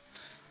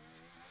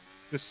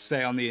 Just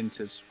stay on the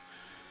inters.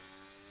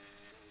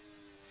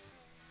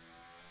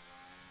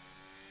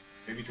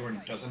 Maybe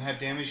Jordan doesn't have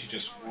damage, he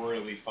just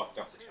really fucked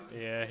up the turn.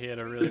 Yeah, he had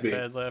a really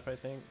bad lap, I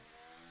think.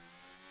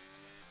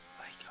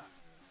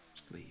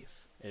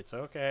 Please. It's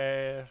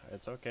okay.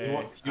 It's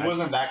okay. He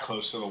wasn't that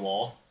close to the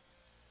wall.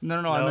 No,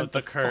 No, I meant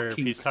the curve.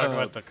 fucking He's talking curb.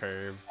 about the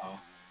curve. Oh.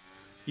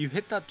 You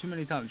hit that too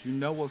many times. You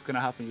know what's going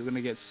to happen. You're going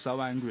to get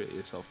so angry at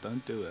yourself.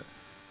 Don't do it.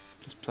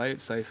 Just play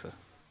it safer.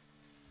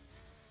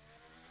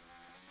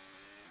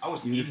 I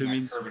was Even if eating it that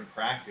means- curve in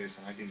practice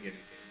and I didn't get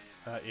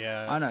anything.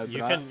 Yeah. I know, you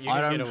but can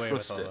I get don't away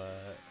with trust all it.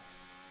 that.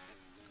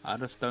 I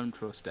just don't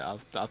trust it.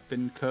 I've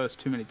been cursed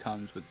too many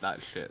times with that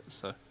shit.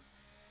 So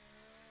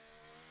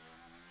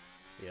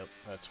Yep,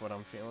 that's what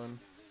I'm feeling.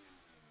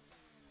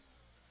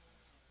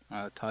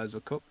 tires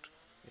are cooked.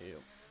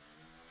 Yep.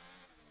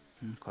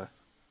 Okay.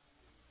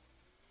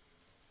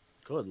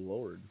 Good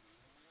lord.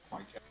 My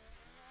God.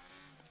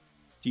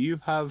 Do you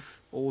have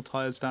all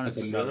tires down That's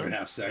at another 0?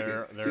 half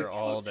second. They're Get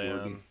all fucked,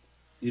 Jordan. down.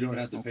 You don't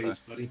have the Okay. pace,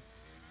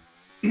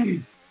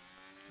 buddy.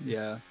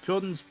 Yeah,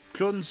 Jordan's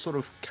sort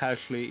of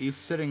casually. He's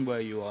sitting where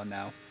you are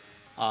now.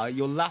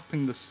 You're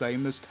lapping the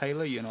same as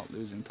Taylor. You're not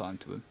losing time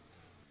to him.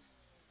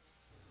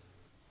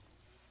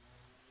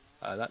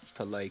 That's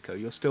to Laco.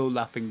 You're still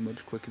lapping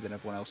much quicker than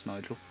everyone else,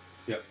 Nigel.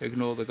 Yep.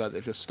 Ignore the guy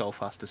that just stole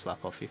fastest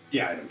lap off you.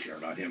 Yeah, I don't care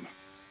about him.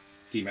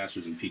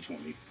 D-Masters in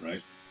P20,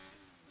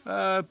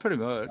 right? Pretty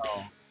much.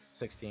 Oh,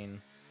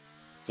 16.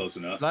 Close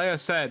enough. Like I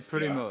said,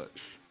 pretty Yeah. much.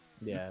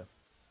 Yeah.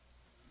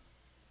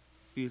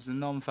 He's a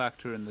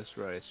non-factor in this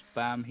race.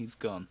 Bam, he's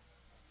gone.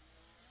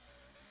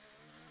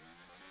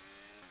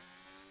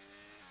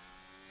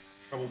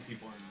 Couple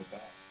people are in the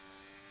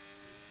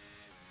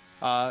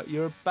back.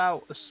 You're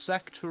about a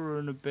sector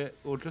and a bit,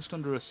 or just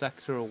under a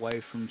sector away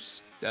from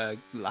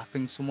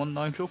lapping someone,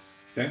 Nigel.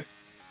 Okay.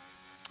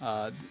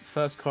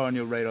 First car on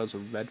your radar is a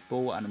Red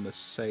Bull and a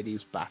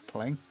Mercedes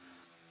battling.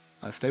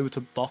 If they were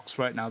to box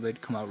right now,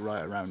 they'd come out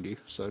right around you,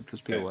 so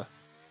just be Okay. aware.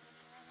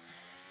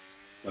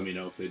 Let me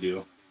know if they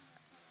do.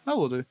 I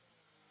will do.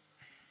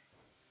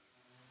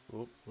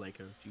 Oop,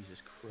 Laco,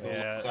 Jesus Christ.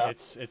 Yeah,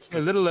 it's A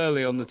little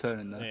early on the turn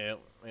in there. Yeah,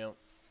 yeah,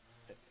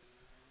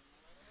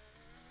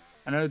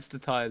 I know it's the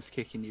tyres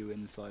kicking you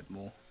inside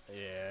more.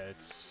 yeah.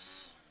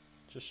 It's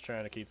just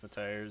trying to keep the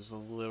tires a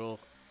little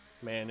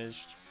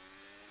managed.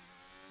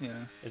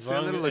 Yeah. As Be a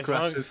long little as long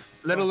aggressive. as-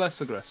 A little less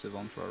aggressive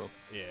on throttle.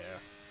 Yeah,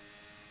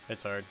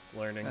 it's hard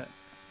learning.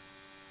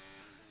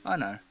 I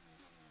know.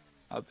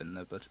 I've been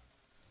there, but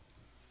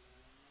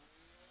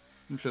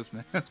trust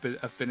me,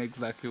 I've been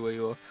exactly where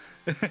you are.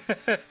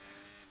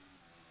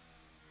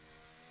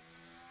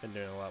 Been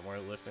doing a lot more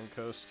lift and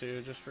coast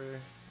too, just for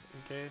in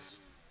case.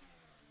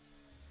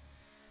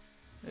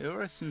 Your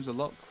race seems a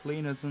lot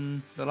cleaner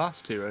than the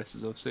last two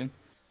races I've seen.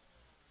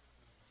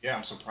 Yeah,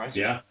 I'm surprised.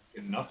 Yeah.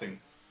 He's in nothing.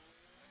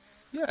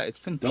 Yeah, it's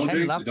been Don't 10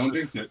 jinx laps. it. Don't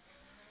jinx it.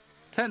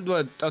 10.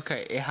 Well,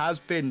 okay, it has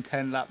been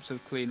 10 laps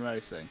of clean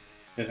racing.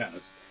 It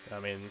has. I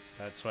mean,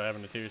 that's what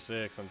happened to Tier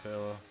 6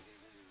 until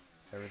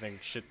everything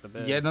shit the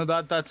bed. Yeah, no,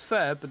 that's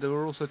fair, but there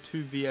were also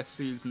 2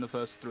 VSCs in the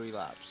first 3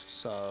 laps,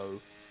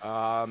 so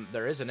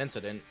There is an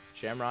incident.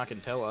 Shamrock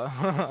and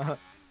Tilla.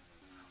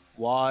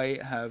 why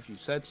have you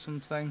said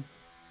something?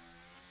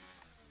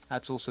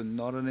 That's also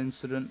not an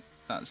incident.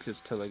 That's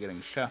just Tiller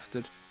getting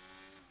shafted.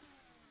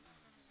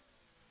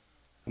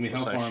 I mean, how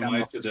Also, far am I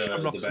Shamrock- to the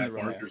Shamrock's in back the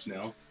rear. markers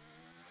now?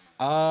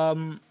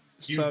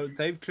 So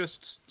they've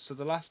just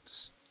the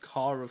last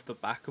car of the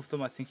back of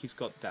them, I think he's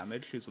got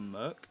damage. He's a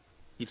Merc.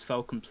 He's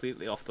fell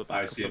completely off the back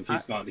I of see the him. pack.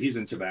 He's gone. He's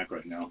into back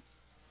right now.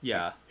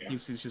 Yeah, Yeah.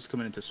 He's just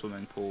coming into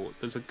swimming pool.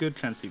 There's a good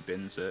chance he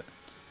bins it.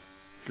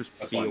 Just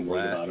That's be why I'm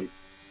worried aware. about him.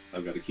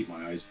 I've got to keep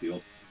my eyes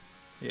peeled.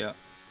 Yeah.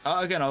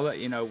 Again, I'll let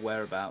you know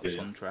whereabouts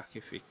Yeah. on track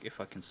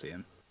if I can see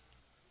him.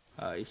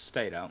 He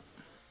stayed out.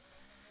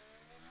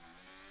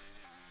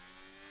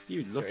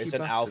 You lucky It's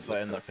an bastard, alpha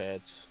look in the at-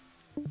 pits.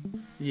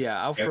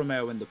 Yeah, Alfa Yep.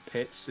 Romeo in the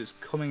pits is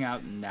coming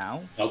out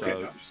now. Okay,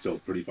 So, I'm still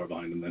pretty far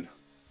behind him then.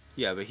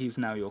 yeah, but he's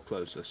now your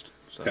closest.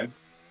 So Okay.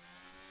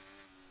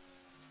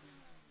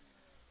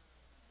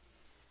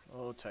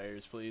 Oh,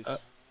 tires, please.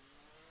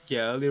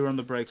 yeah, earlier on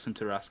the brakes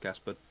into Raskas,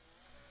 but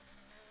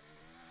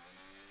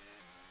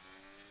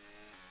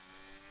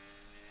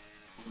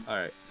all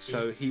right.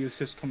 So he was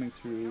just coming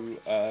through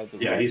the.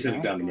 Yeah, right he's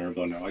heading now. down to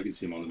Maribel now. I can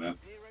see him on the map.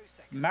 0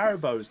 seconds.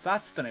 Maribos,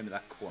 that's the name of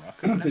that corner. I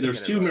couldn't never There's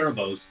get it two right.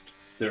 Maribos.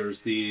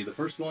 There's the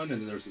first one,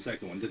 and then there's the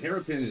second one. The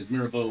hairpin is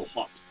Maribel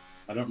Hot.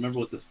 I don't remember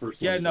what the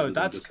first Yeah, one is. no, other than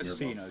that's just Maribel.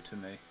 Casino to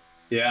me.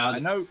 Yeah, I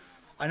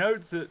know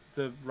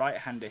the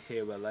right-hander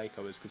here where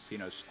Laco is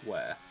Casino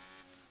Square.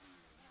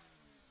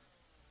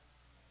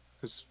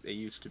 Because it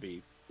used to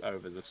be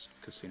over this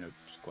casino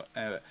squad.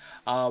 Anyway,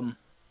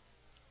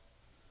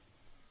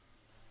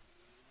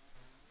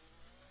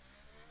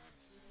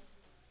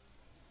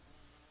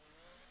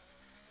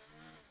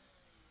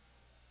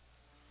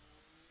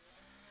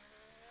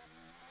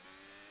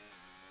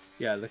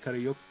 yeah,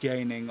 Lakota, you're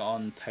gaining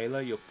on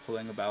Taylor. You're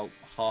pulling about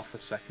half a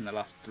second the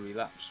last 3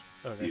 laps.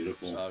 Okay.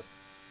 Beautiful. So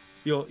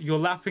you're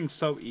lapping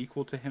so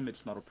equal to him,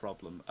 it's not a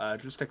problem.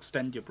 Just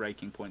extend your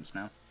braking points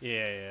now.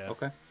 Yeah.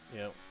 Okay.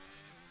 Yep.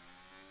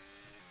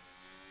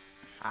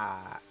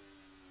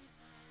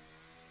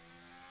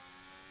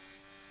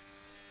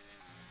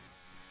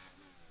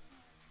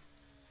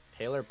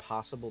 Taylor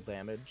possible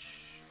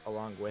damage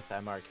along with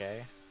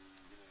MRK.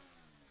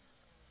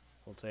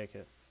 We'll take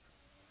it.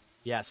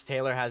 Yes,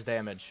 Taylor has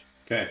damage.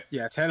 Okay.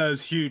 Yeah,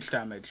 Taylor's huge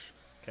damage.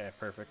 Okay,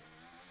 perfect.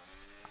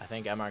 I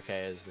think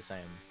MRK is the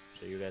same,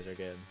 so you guys are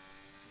good.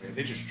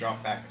 They just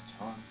dropped back a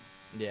ton.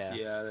 Yeah.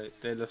 Yeah,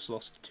 they just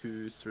lost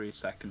 2-3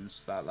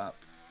 seconds that lap.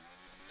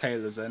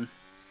 Taylor's in.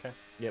 Okay.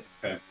 Yep.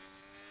 Okay.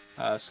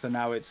 So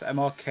now it's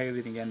MRK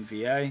leading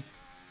NVA.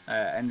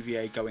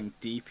 NVA going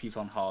deep. He's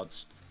on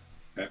hards.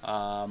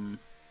 Okay.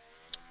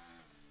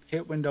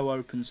 Pit window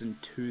opens in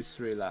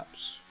 2-3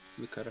 laps.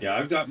 Look at it. Yeah,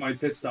 I've got my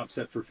pit stop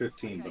set for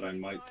 15, but I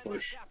might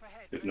push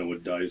if no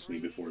one dives me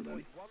before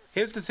then.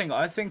 Here's the thing.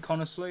 I think,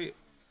 honestly,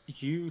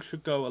 you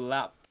should go a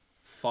lap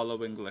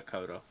following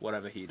Lakota,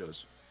 whatever he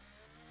does.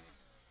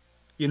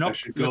 You're not. I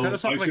should go.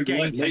 Lakota's not I going to should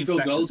gain let 10 Mako go,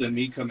 seconds. then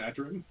me come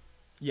after him.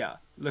 Yeah,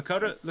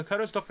 Lakota's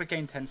not going to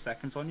gain 10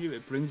 seconds on you.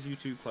 It brings you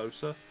two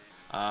closer,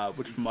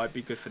 which might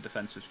be good for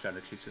defensive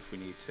strategies if we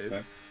need to.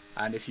 Okay.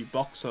 And if you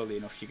box early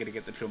enough, you're going to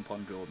get the jump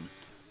on Jordan.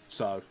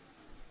 So,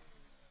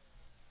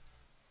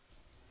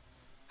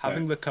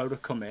 having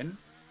Lakota come in,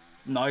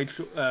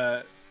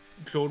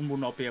 Jordan will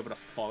not be able to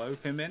follow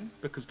him in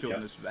because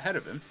Jordan is ahead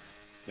of him,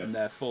 and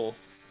therefore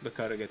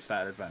Lakota gets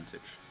that advantage.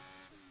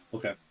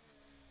 Okay.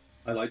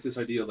 I like this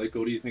idea. Like,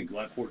 what do you think?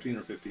 Lap 14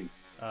 or 15?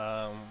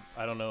 I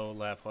don't know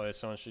lap wise.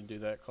 Someone should do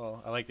that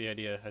call. I like the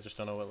idea. I just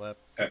don't know what lap.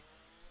 Okay.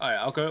 All right,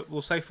 I'll go.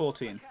 We'll say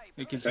 14.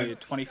 It gives you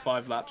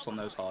 25 laps on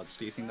those hards.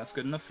 Do you think that's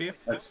good enough for you?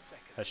 That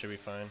should be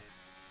fine.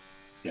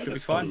 Yeah, Should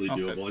that's be fine? totally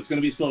Okay. doable. It's going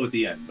to be slow at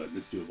the end, but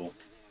it's doable.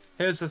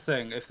 Here's the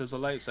thing: if there's a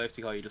late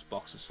safety car, you just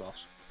box the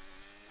softs.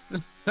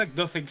 Like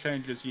nothing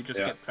changes. You just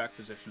get track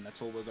position.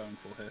 That's all we're going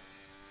for here.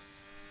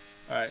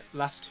 All right,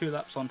 last 2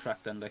 laps on track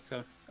then,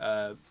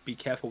 Lico. Be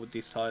careful with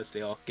these tires.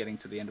 They are getting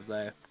to the end of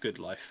their good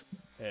life.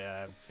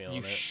 Yeah, I'm feeling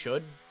You it.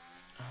 should.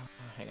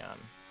 Hang on.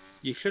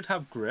 You should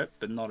have grip,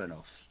 but not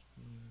enough.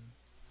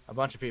 A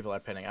bunch of people are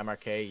pinning.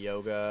 MRK,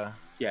 Yoga.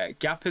 Yeah,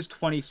 gap is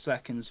 20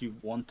 seconds you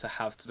want to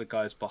have to the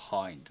guys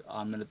behind.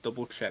 I'm going to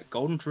double check.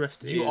 Golden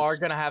Drift You are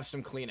going to have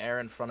some clean air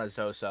in front of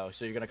Zoso,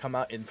 so you're going to come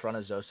out in front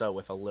of Zoso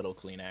with a little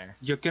clean air.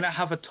 You're going to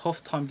have a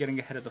tough time getting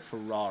ahead of the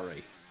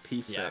Ferrari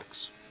P6. Yeah.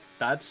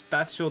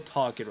 That's your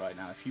target right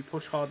now. If you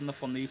push hard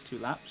enough on these 2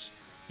 laps,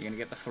 you're going to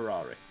get the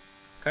Ferrari.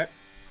 Okay?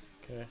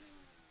 Okay.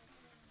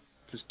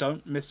 Just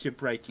don't miss your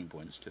braking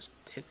points. Just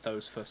hit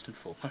those first and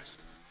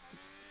foremost.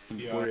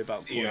 And worry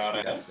about corner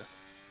speed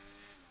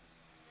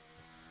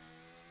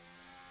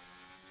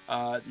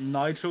after.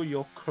 Nigel,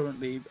 you're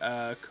currently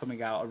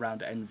coming out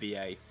around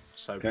NVA,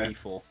 so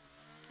P4.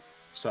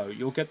 So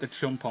you'll get the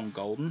jump on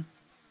Golden.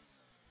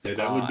 Yeah,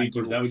 that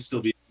would still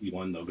be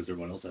P1 though, because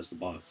everyone else has the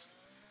box.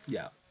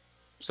 Yeah.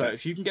 So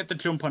if you can get the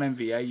jump on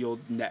NVA, you'll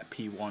net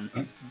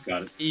P1.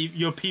 Got it.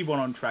 You're P1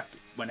 on track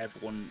when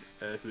everyone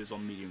who is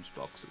on mediums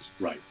boxes.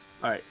 Right.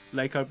 All right,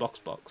 Laco box.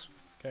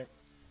 Okay.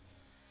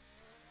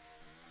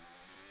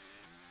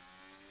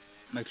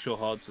 Make sure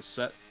hards are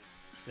set.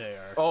 They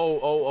are.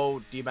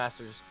 Oh,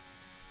 D-Masters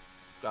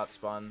got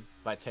spun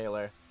by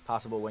Taylor.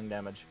 Possible wing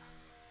damage.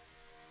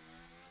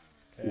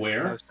 Okay.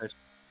 Where?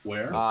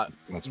 Where?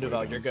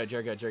 Nouveau, you're good.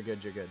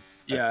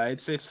 Yeah,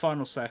 it's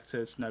final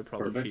sector. It's no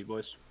problem for you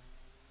boys.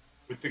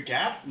 With the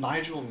gap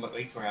Nigel and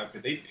Laco have,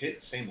 could they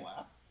pit same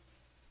lap?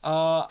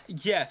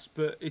 Yes,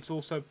 but it's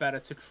also better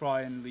to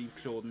try and leave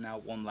Jordan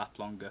out 1 lap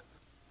longer.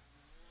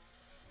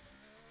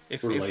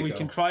 If we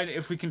can try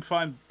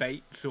and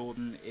bait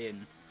Jordan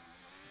in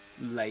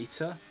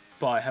later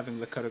by having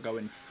Lakota go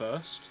in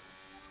first,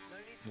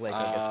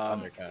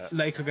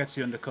 Laco gets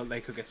the undercut,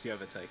 Laco gets the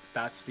overtake.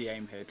 That's the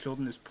aim here.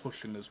 Jordan is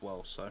pushing as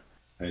well, so.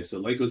 Okay, so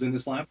Laco's in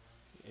this lap?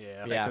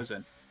 Yeah. Laco's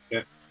in.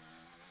 Yeah.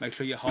 Make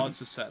sure your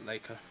hards are set,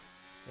 Laco.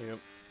 Yep.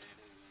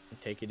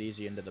 Take it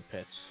easy into the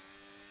pits.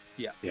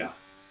 Yeah. Yeah.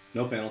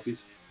 No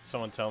penalties.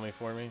 Someone tell me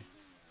for me.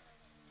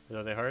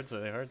 Are they hards?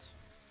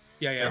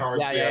 Yeah.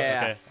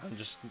 Okay.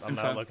 I'm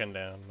not looking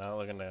down.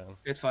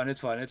 It's fine.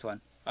 All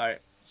right.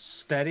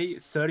 Steady.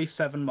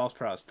 37 miles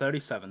per hour.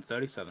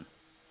 37.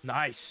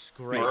 Nice.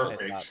 Great.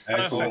 Perfect.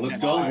 Excellent. Let's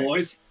go,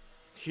 boys.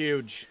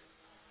 Huge.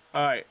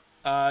 All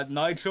right.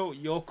 Nigel,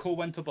 your call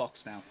went to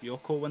box now.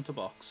 You've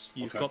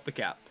got the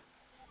gap.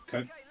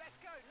 Okay.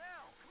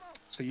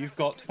 So you've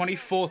got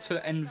 24 to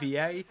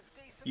NVA.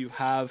 You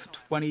have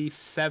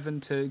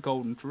 27 to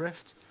Golden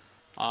Drift.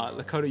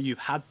 Lakota, you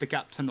had the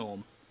gap to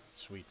Norm.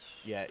 Sweet.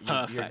 Yeah, you're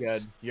Perfect.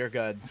 good. You're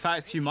good. In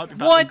fact, you might be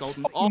What?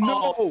 battling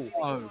golden.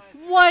 Oh, no!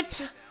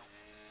 What?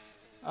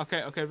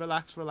 Okay,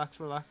 relax. Sorry,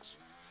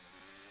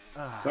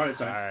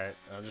 sorry. Alright,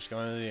 I'm just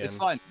going to the end. It's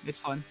fine. It's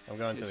fine. I'm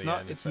going to It's the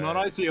not. end. It's not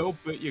alright. ideal,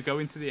 but you're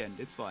going to the end.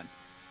 It's fine.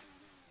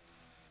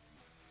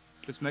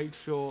 Just make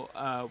sure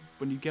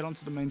when you get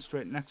onto the main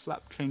straight next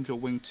lap, change your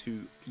wing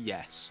to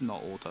yes,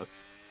 not auto.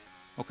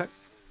 Okay.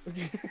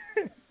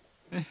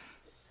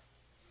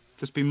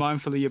 Just be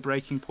mindful of your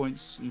braking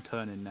points and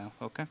turning now.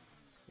 Okay.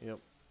 Yep.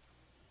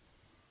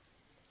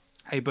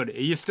 Hey, buddy,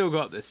 you still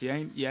got this. You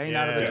ain't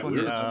out of this one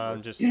we're- yet.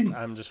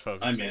 I'm just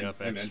focusing in, up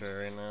I'm in.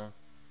 extra right now.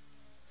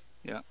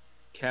 Yeah.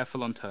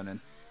 Careful on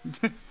turning.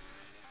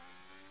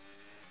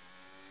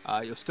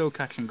 You're still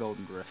catching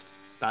golden drift.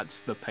 That's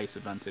the pace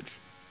advantage.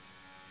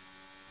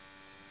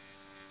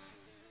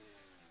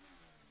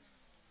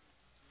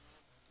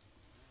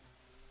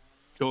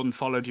 Jordan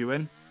followed you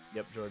in.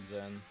 Yep, Jordan's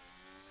in.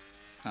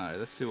 Alright,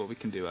 let's see what we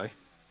can do, eh?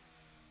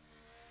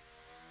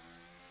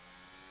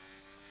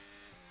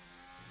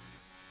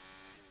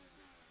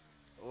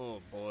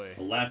 Oh boy.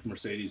 A lap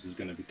Mercedes is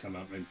going to be come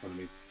out right in front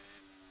of me.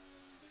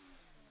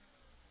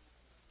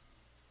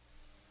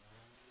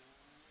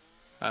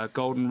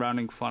 Golden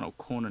rounding final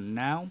corner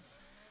now.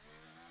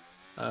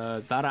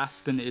 That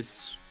Aston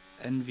is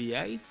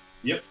NVA.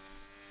 Yep.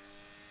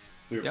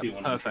 We were Yep,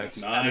 P1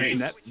 perfect. on That is Nice.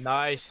 net.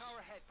 Nice. Car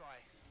ahead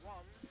by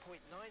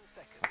 1.9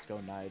 seconds. Let's go,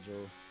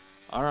 Nigel.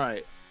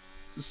 Alright.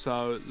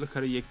 So, look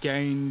at it. You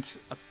gained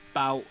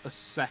about a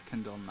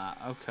second on that.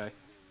 Okay.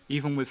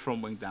 Even with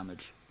front wing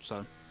damage.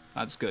 So,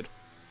 that's good.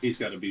 He's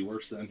got to be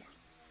worse then.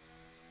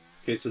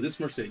 Okay, so this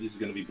Mercedes is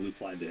going to be blue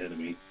flagged ahead of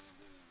me.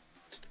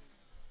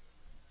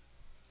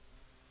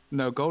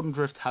 No, Golden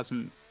Drift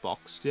hasn't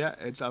boxed yet.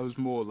 That was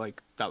more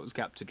like that was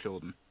gap to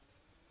Jordan.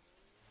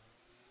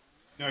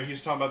 No,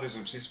 he's talking about there's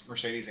a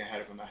Mercedes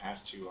ahead of him that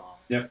has to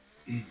Yep.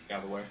 get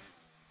out of the way.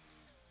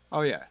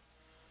 Oh yeah.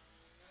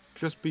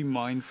 Just be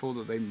mindful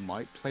that they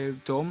might play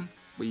dumb.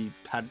 We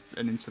had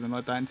an incident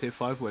like that in Tier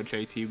 5 where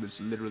JT was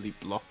literally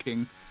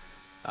blocking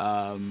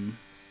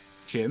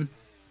Jim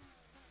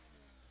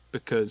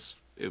because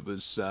it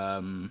was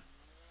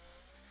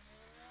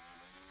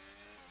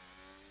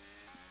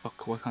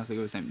fuck, why can't I think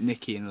of his name?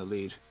 Nicky in the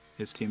lead,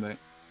 his teammate.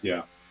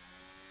 Yeah.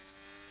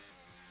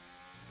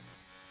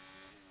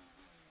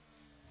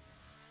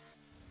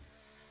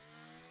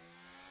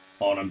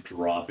 Oh, and I'm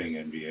dropping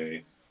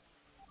NBA.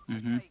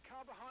 Mm-hmm. Okay,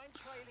 car behind,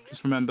 trailing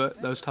Just us. remember,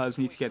 those tires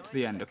need to get to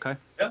the end, okay?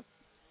 Yep.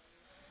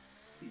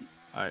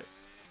 Alright.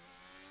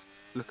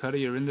 Lakota,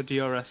 you're in the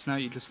DRS now,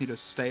 you just need to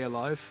stay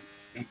alive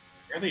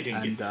Really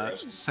didn't and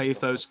get the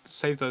rest.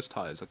 save those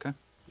tires, okay?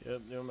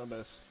 Yep, doing my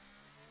best.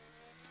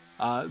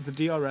 The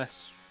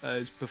DRS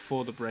is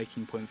before the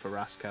breaking point for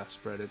Rascar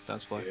spread it,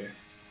 that's why. Yeah.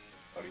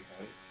 Thought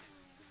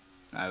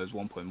he had it. It was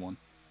 1.1.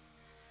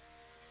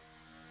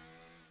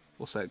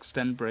 Also,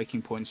 extend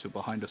braking points to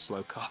behind a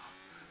slow car.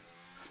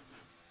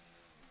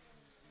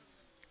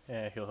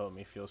 Yeah, he'll help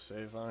me feel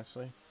safe,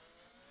 honestly.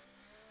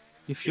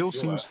 Your fuel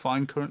feel seems that.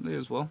 fine currently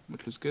as well,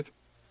 which is good.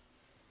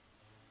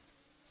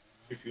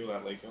 You feel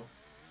that, Lako?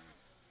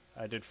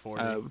 I did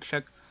 40. We'll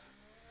check.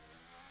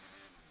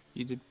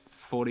 You did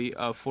 40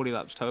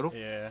 laps total?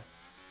 Yeah.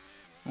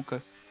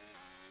 Okay.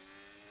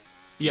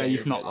 Yeah, Yeah, you've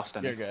you're not good. lost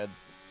any. You're good.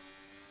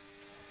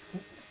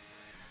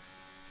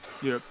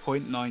 You're at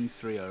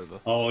 0.93 over.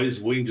 Oh, his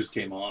wing just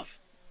came off.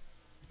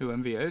 Who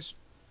MVAs?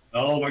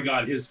 Oh my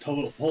god, his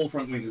whole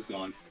front wing is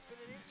gone.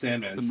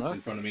 Sandman's The Merc?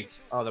 in front of me.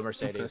 Oh, the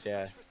Mercedes,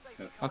 yeah.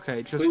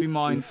 Okay, just be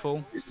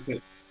mindful. Okay,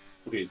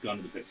 he's gone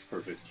to the pits.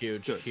 Perfect.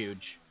 Huge, Good.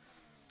 huge.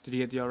 Did he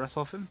get DRS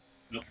off him?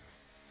 No.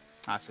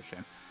 That's a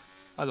shame.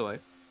 By the way,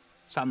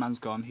 Sandman's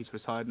gone. He's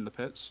retired in the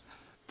pits.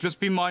 Just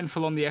be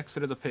mindful on the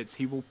exit of the pits.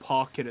 He will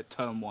park it at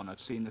turn 1.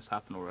 I've seen this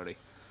happen already.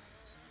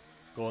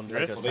 Golden There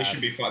it Drift? goes. Well, they should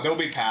be fine. They'll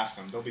be past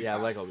him. They'll be Yeah,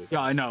 past Lego him. will be.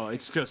 Yeah, I know.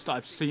 It's just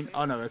I've seen.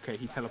 Oh no, okay.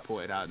 He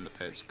teleported out in the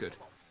pits. Good.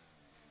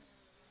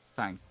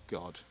 Thank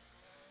God.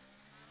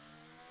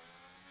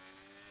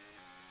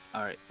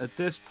 All right. At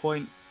this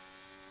point,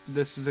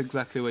 this is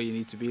exactly where you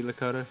need to be,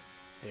 Lakota.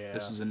 Yeah.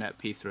 This is a net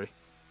P3.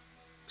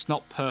 It's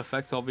not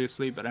perfect,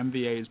 obviously, but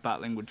MVA is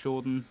battling with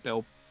Jordan.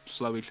 They'll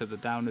slow each other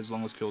down as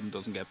long as Jordan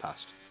doesn't get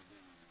past.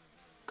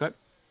 Okay.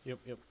 Yep,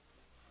 yep.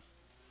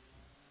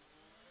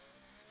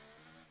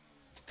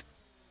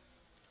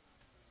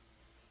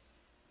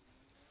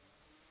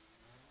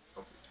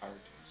 Couple of tired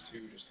teams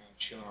too, just kind of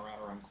chilling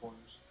around corners.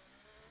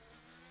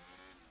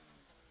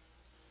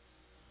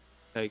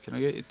 Hey, can I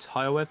get your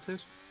tire wear,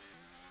 please?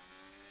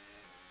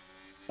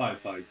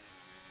 5-5.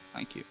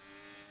 Thank you.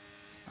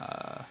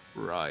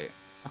 Right.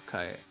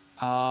 Okay.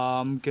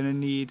 I'm gonna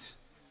need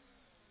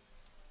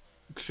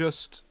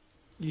just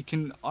you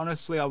can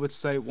honestly I would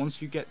say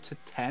once you get to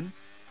 10,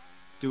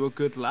 do a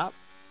good lap,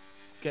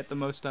 get the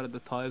most out of the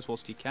tires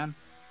whilst you can.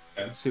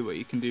 Okay. See what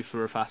you can do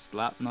for a fast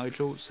lap,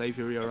 Nigel. Save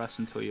your ERS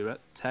until you're at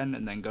 10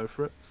 and then go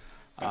for it.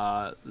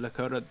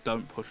 Lakota,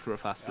 don't push for a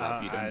fast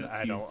lap. You don't,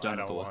 I you don't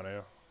have the want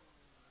to.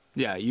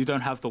 Yeah, you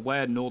don't have the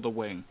wear nor the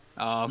wing.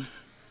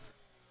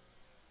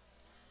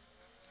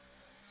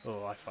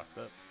 Oh, I fucked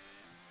up.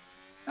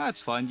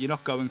 That's fine. You're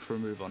not going for a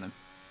move on him.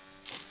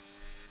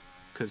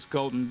 Because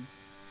Golden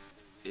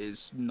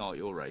is not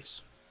your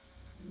race.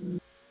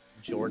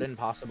 Jordan,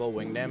 possible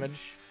wing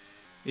damage.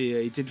 Yeah,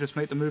 he did just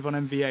make the move on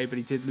MVA, but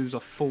he did lose a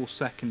full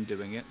second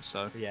doing it,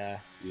 so Yeah.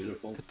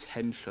 Beautiful.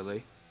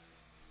 potentially.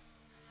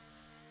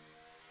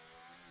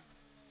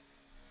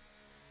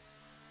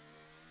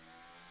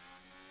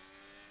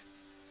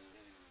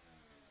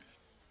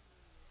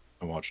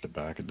 I watched it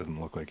back. It didn't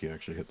look like he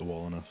actually hit the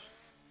wall enough.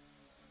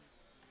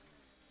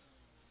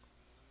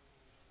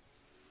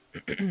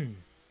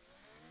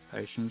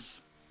 Patience.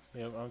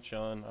 Yep, I'm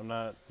chilling.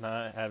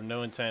 I have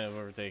no intent of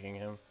overtaking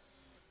him.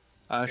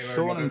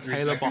 Sean and 3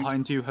 Taylor seconds.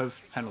 behind you have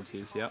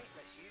penalties, yep.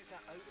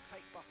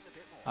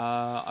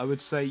 I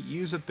would say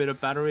use a bit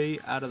of battery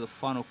out of the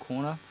final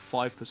corner,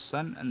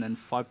 5%, and then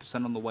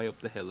 5% on the way up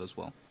the hill as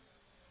well.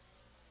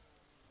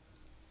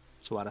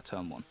 So out of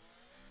turn 1.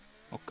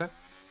 Okay.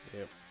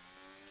 Yep.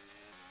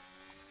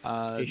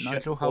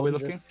 Nigel, how are we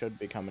looking? Should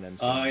be coming in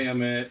soon. I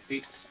am at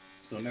 8,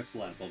 so next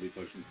lap I'll be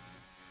pushing.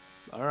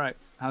 Alright,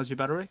 how's your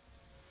battery?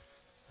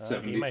 He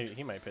 70.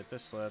 might pit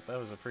this slap. That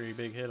was a pretty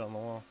big hit on the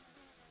wall.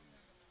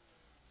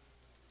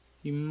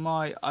 He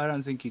might. I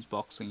don't think he's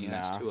boxing yet.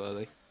 Nah. It's too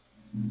early.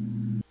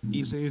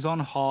 He's on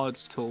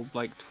hards till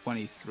like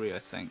 23, I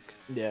think.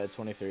 Yeah,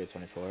 23 or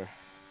 24. Mm-hmm.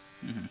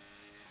 Keep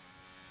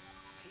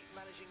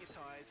managing your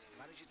tyres.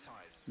 Manage your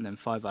tyres. And then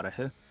 5 out of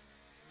here.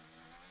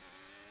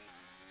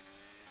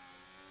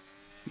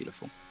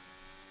 Beautiful.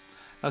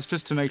 That's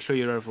just to make sure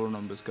your overall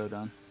numbers go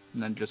down,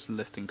 and then just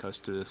lifting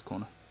coast to this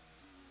corner.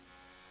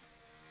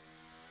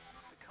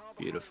 The car behind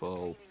Beautiful.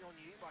 is gaining on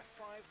you by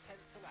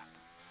 5/10 a lap.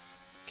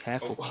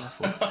 Careful, Oh.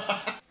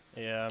 careful.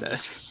 Yeah.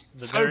 That's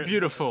the so dirt-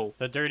 beautiful.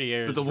 The dirty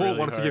air. That is the wall really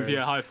wanted to give you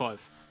a hard. high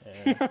five.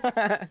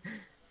 Yeah.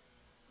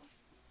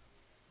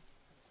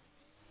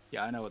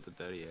 Yeah, I know what the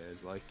dirty air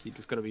is like. You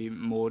just gotta be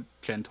more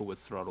gentle with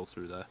throttle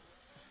through there.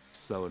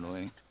 So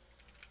annoying.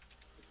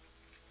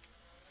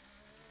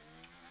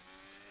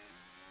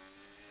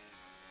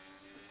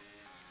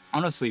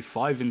 Honestly,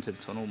 5 into the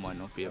tunnel might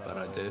not be a bad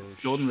idea. Oh,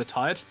 Jordan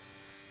retired.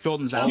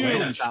 Jordan's out. Yeah.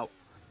 Jordan's out.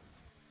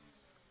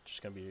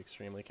 Just gonna be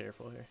extremely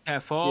careful here.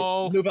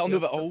 Careful. Move it,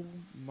 move it. Oh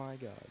my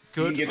god.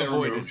 Good. You can get that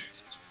Avoided. removed.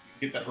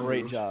 Get that Great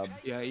removed. job.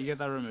 Yeah, you get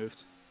that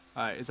removed.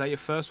 Alright, is that your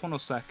first one or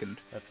second?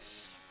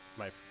 That's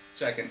my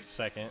Second.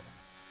 second.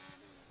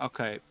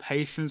 Okay,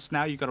 patience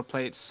now. You gotta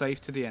play it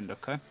safe to the end,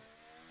 okay?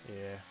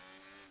 Yeah.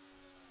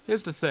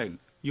 Here's the thing.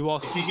 You are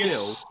If you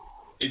still.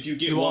 get, if you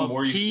get You one are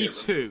more, you get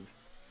P2.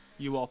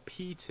 You are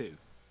P2.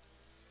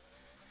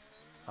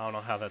 I don't know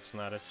how that's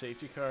not a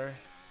safety car.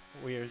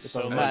 We are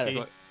so doesn't matter.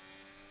 lucky.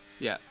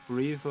 Yeah,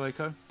 breathe,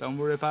 Lyco. Don't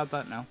worry about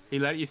that now. He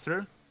let you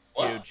through.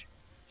 Wow. Huge.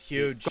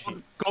 Huge.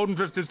 Golden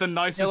Drift is the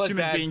nicest Taylor's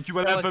human dead. being you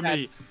will Taylor's ever dead.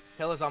 meet.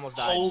 Taylor's almost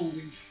died.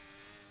 Holy.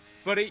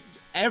 But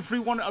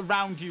everyone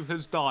around you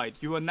has died.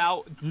 You are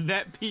now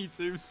net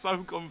P2,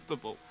 so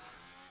comfortable.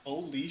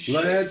 Holy shit.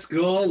 Let's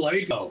go,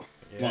 Lyco.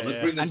 Come on, let's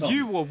Yeah. bring this And home.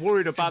 you were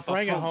worried about the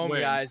Bring it front home,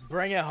 wing. guys.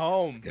 Bring it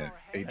home. Yeah,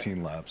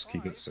 18 laps.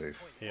 Keep it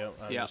safe. Yep,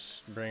 I'm Yeah.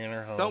 just bringing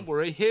her home. Don't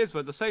worry, here's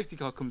where the safety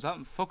car comes out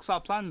and fucks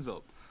our plans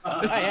up.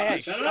 Hey,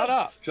 shut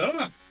up. Shut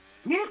up.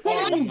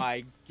 Oh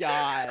my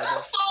god.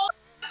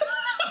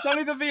 It's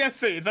only the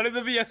VSC. It's only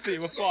the VSC.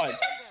 We're fine.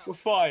 We're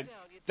fine.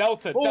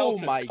 Delta, Oh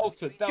Delta, my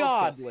Delta, Delta.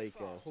 god,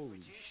 Laco.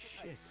 Holy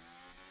shit.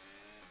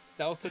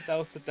 Delta,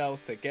 Delta,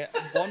 Delta. Get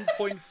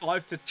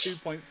 1.5 to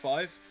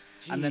 2.5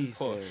 and then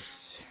push.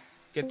 Jesus.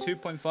 Get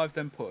 2.5,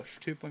 then push.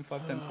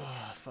 2.5, then push.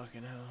 Oh,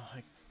 fucking hell.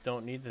 I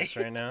don't need this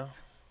right now.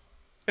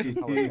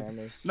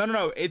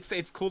 No.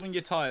 It's cooling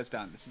your tires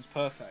down. This is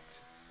perfect.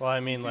 Well, I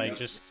mean, like,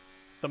 just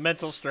the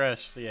mental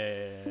stress.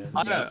 Yeah.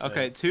 I know. that's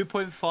Okay, it.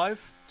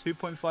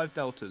 2.5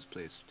 deltas,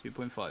 please.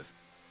 2.5.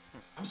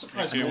 I'm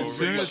surprised Yeah, you as won't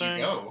soon let as- you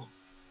go.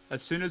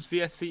 As soon as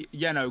VSC,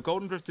 yeah, no,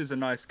 Golden Drift is a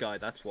nice guy.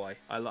 That's why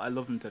I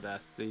love him to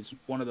death. He's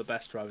one of the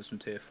best drivers from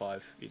Tier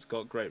 5. He's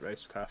got great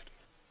racecraft.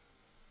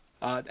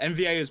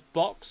 MVA is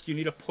boxed. You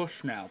need a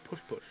push now. Push.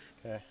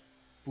 Okay.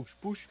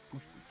 Push.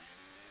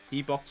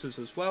 He boxes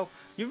as well.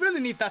 You really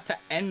need that to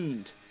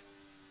end.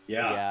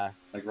 Yeah. Yeah.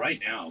 Like right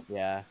now.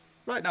 Yeah.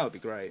 Right now, it'd be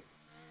great.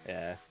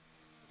 Yeah.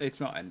 It's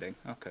not ending.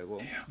 Okay, well.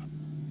 Damn.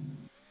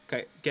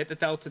 Okay, get the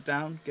delta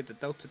down. Get the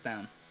delta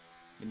down.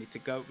 We need to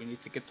go. We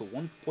need to get to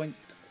 1.9,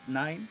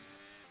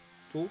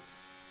 2,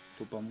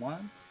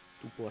 2.1,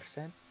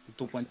 2%.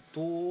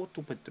 2.2,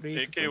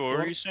 2.3. AK, what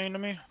were you saying to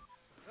me?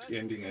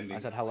 Ending. I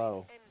said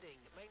hello.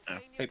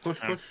 Hey, push.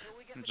 I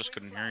just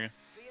couldn't hear you.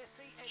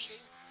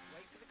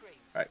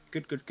 Right,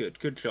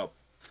 good job.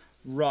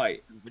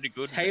 Right, Pretty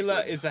good.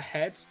 Taylor is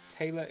ahead.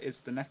 Taylor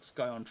is the next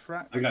guy on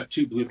track. I got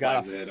 2 blue got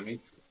a flags ahead of me.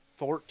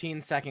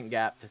 14-second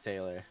gap to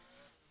Taylor.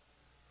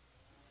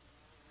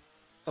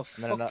 Oh,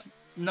 No, fuck.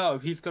 No,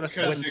 he's got a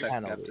Because 7 it's-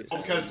 second gap. penalties.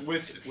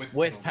 Because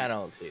With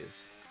penalties.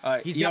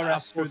 Alright, He's ERS got a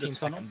through the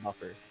tunnel. 14-second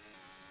buffer.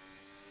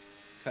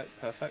 Okay,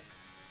 perfect.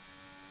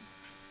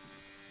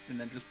 And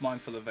then just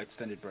mindful of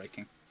extended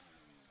braking.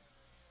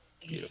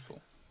 Beautiful.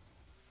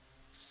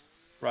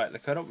 Right,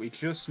 look at it. We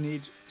just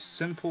need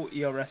simple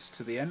ERS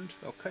to the end.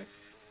 Okay.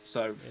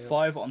 So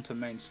 5 onto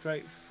main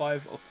straight,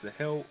 5 up the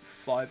hill,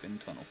 5 in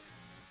tunnel.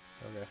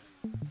 Okay.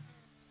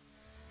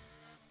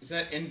 Is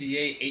that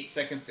NVA 8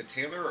 seconds to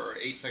Taylor or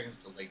 8 seconds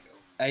to Lako?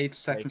 8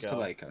 seconds to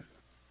Lako.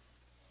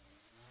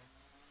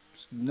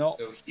 It's not.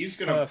 So he's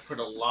gonna put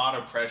a lot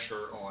of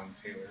pressure on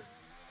Taylor.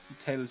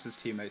 Taylor's his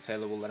teammate.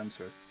 Taylor will let him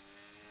through.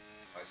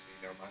 I see.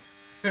 Never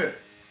mind.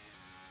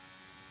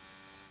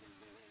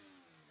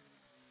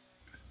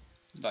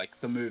 Like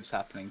the moves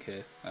happening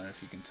here. I don't know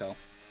if you can tell.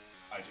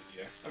 I do.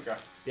 Yeah. Okay.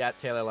 Yeah,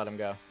 Taylor let him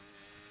go.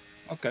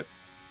 Okay.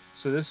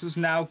 So this is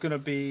now gonna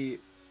be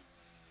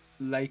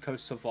Lako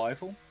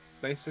survival,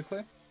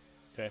 basically.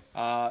 Okay.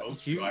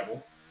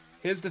 Survival.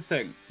 Here's the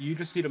thing. You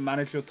just need to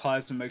manage your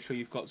tires and make sure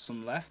you've got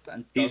some left.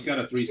 And he's got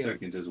a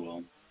 3-second as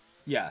well.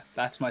 Yeah,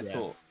 that's my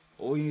thought.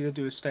 All you need to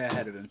do is stay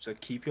ahead of him. So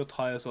keep your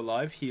tires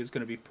alive. He is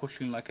going to be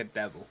pushing like a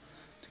devil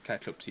to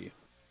catch up to you.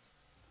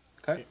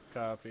 Okay?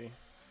 Copy.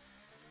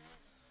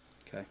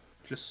 Okay.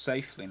 Just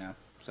safely now.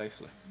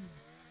 Safely.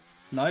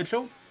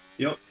 Nigel?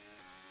 Yep.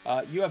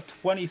 You have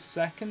 20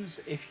 seconds.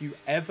 If you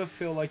ever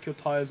feel like your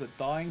tires are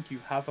dying, you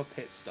have a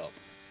pit stop.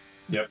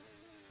 Yep.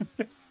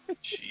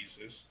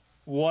 Jesus.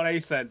 What a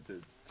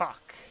sentence.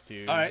 Fuck,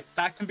 dude. Alright,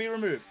 that can be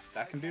removed.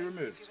 That can be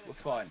removed. We're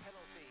fine.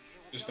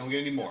 Just don't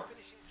get any more.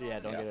 Yeah,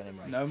 don't get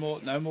any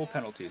more. No more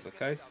penalties,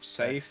 okay?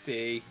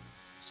 Safety.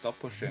 Stop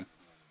pushing.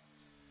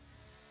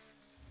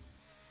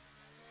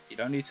 You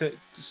don't need to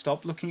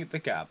stop looking at the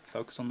gap.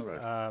 Focus on the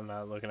road. I'm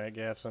not looking at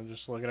gaps. I'm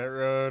just looking at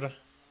road.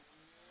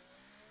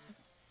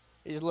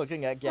 He's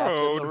looking at gaps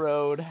in the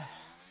road.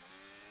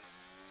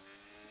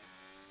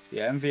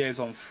 Yeah, MVA's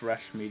on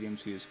fresh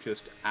mediums. He is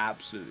just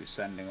absolutely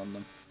sending on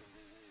them.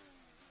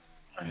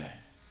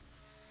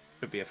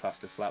 Could be a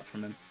faster slap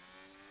from him.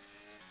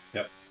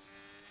 Yep.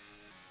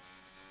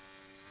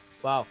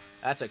 Wow,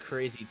 that's a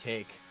crazy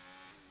take.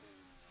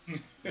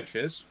 Which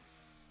is?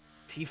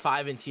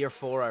 T5 and Tier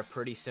 4 are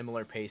pretty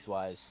similar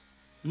pace-wise.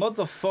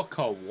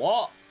 Motherfucker,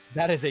 what?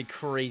 That is a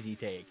crazy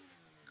take.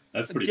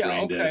 That's pretty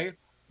brain dead. Okay.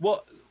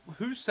 What?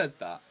 Who said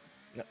that?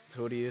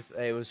 Who do you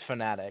it was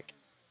Fnatic.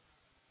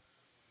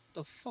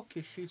 The fuck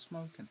is she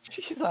smoking?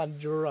 She's on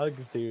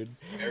drugs, dude.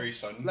 Harry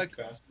Sutton. Like,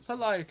 so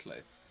likely.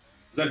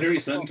 Is that Harry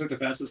Sutton took the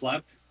fastest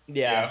lap?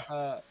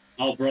 Yeah.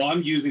 Oh, bro,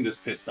 I'm using this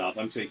pit stop.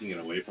 I'm taking it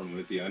away from him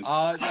at the end.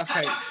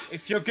 Okay.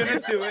 If you're gonna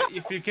do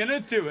it,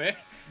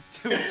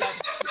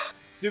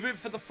 do it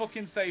for the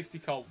fucking safety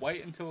car.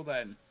 Wait until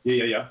then.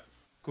 Yeah.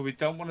 Because we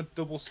don't want to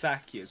double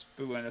stack you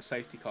but when a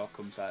safety car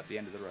comes out at the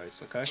end of the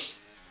race, okay?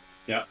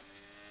 Yeah.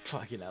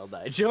 Fucking hell,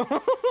 Nigel.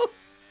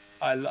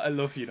 I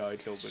love you,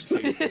 Nigel, but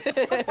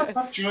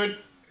Jesus.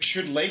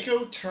 Should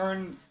Lako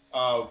turn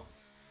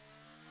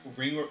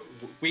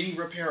wing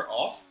repair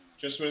off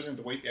just so it doesn't have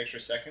to wait the extra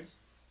seconds?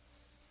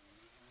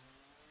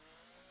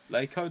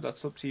 Lako,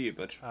 that's up to you,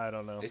 but I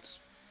don't know.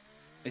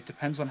 It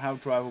depends on how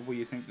drivable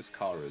you think this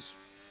car is.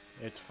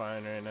 It's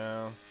fine right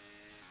now.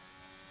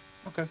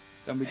 Okay,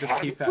 then we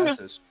just keep it as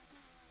is.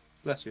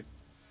 Bless you.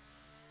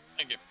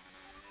 Thank you.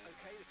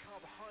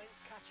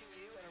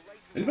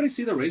 Anybody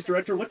see the race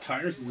director? What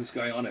tires is this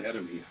guy on ahead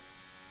of me?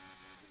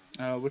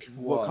 Which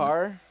one? What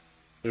car?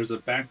 There's a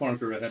back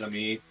marker ahead of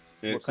me.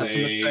 It's a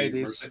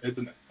Mercedes. It's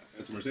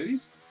a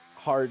Mercedes?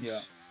 Hards. Yeah.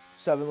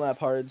 7-lap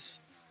hards.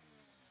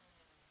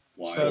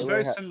 Why? So a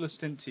very similar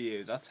stint to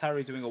you. That's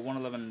Harry doing a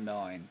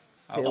 111.9.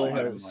 Taylor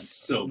I'm has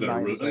so good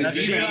at root. That's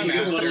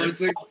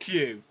fuck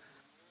you.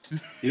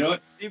 You know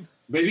what?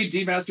 Maybe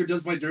D-Master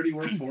does my dirty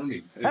work for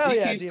me. If Hell he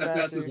yeah, keeps that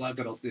D-Master. fastest lap,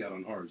 then I'll stay out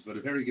on hards. But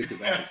if Harry gets it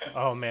back...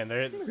 Oh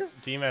man,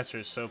 D-Master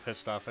is so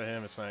pissed off at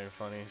him, it's not even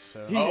funny,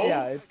 so...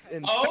 Yeah, it's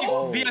insane.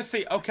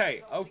 VSC,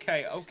 okay.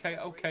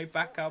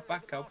 Back out.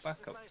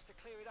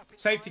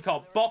 Safety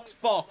car, box.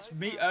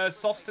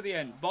 Softs to the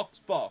end,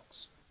 box.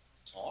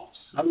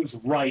 Softs? I was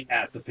right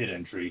at the pit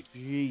entry.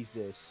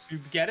 Jesus. You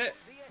get it?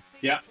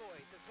 Yeah.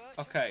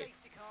 Okay.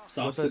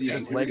 Softs So to the does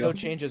end. Here we go. Lego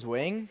change his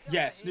wing?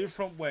 Yes, new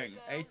front wing.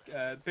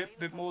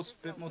 Bit more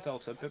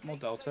delta,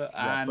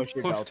 Yeah, and push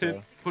your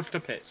delta. push to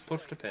pits.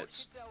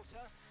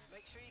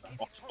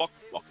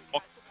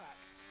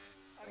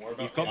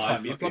 You've got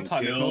time. You've got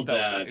time. Killed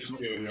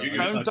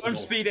that. Don't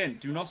speed in.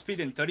 Do not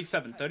speed in.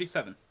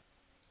 37.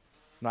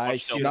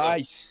 Nice.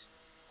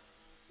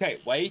 Okay,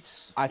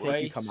 wait. I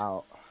think you come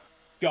out.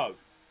 Go.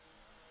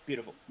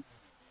 Beautiful.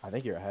 I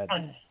think you're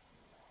ahead.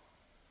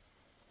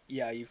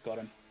 Yeah, you've got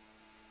him.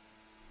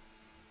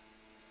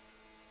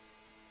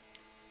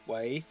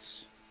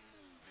 Wait.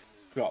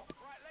 Drop.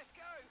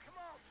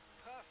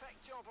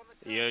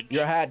 Yeah.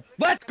 You're ahead.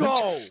 Let's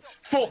go!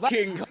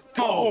 Fucking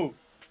go!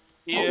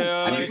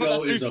 Yeah. And you've got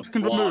Lego that is a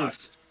 3-second removed.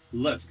 blast.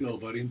 Let's go,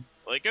 buddy.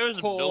 Like it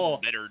was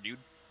built better, dude.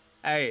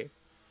 Hey,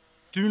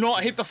 do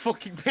not hit the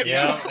fucking pit.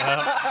 Yeah,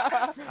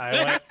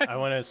 I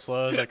went as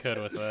slow as I could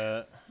with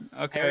that.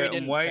 Okay,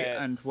 and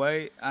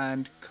wait,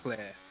 and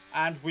clear.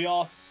 And we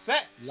are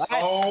set.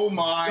 Oh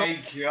my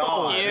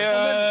god.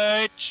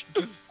 Yeah.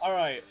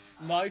 Alright,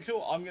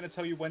 Nigel, I'm going to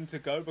tell you when to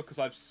go because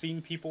I've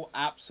seen people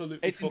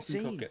absolutely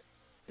fucking cook it.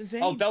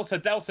 Insane. Oh,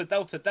 Delta.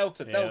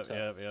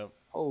 Yep.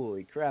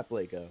 Holy crap,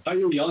 Lako. Oh,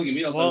 you were yelling at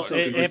me. I was Well, so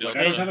confused. Like,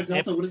 I don't have a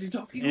Delta. What is he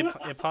talking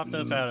about? It popped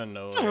up out of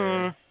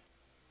nowhere.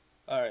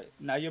 Alright,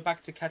 now you're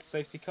back to catch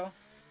safety car.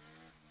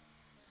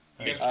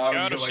 You guys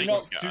Gotta probably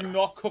Do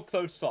not cook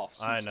those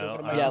softs. I You've still know,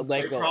 gotta I make Yeah, them-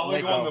 They're Lako.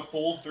 probably going the Lako.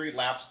 full 3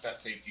 laps with that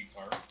safety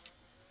car.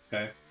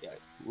 Okay.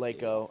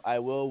 Lako, I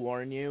will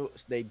warn you,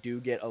 they do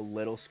get a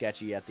little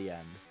sketchy at the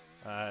end.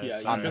 Yeah,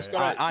 It's you alright. just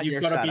gotta, On you've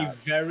your gotta be setup.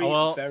 very,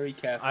 Well, very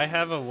careful. I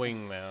have a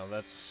wing now.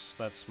 That's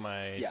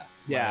my Yeah.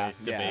 Yeah,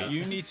 debate.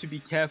 You need to be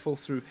careful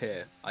through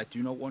here. I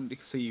do not want to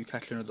see you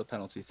catch another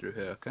penalty through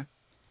here, okay?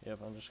 Yep,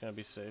 I'm just gonna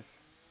be safe.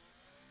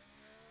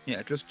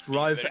 Yeah, just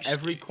drive very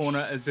every safe. corner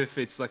as if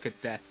it's like a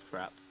death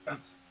trap.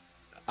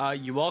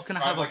 You are gonna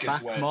Drive have like a it's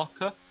back wet.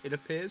 marker, it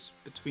appears,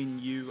 between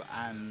you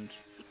and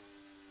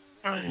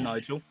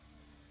Nigel.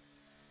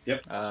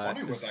 Yep.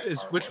 wondering what that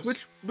car which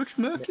was. which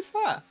Merc is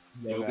that?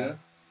 Yoga?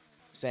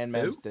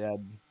 Sandman's Who?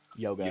 dead.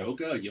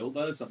 Yoga.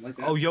 Yoga, something like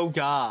that. Oh,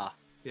 Yoga.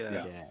 Yeah.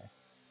 Yeah. Yeah.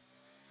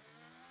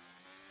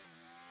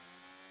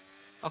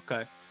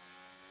 Okay.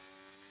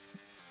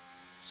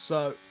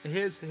 So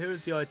here's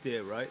the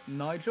idea, right?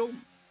 Nigel,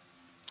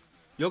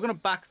 you're gonna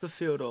back the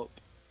field up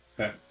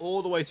Okay.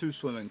 all the way through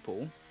swimming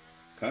pool,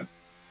 Okay.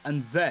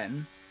 and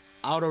then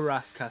out of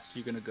Rascas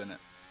you're gonna gun it.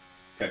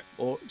 Okay.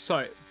 Or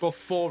sorry,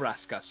 before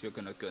Rascas you're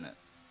gonna gun it.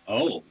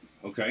 Oh,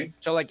 okay.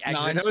 So like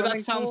Now, exit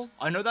swimming pool?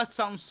 I know that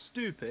sounds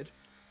stupid,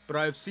 but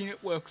I've seen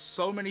it work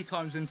so many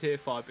times in Tier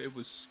 5, it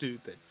was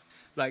stupid.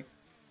 Like,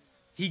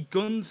 he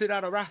guns it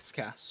out of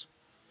Rascas,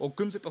 or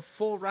guns it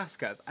before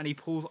Rascas, and he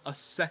pulls a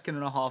second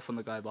and a half on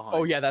the guy behind.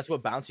 Oh yeah, that's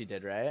what Bouncy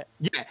did, right?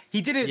 Yeah,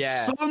 he did it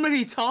Yeah. so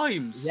many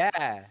times.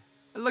 Yeah.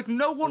 Like,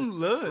 no one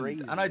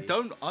learned. And I crazy.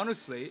 don't,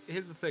 honestly,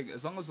 here's the thing,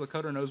 as long as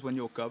Lakota knows when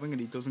you're going and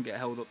he doesn't get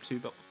held up too,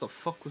 but what the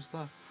fuck was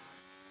that?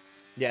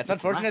 Yeah, it's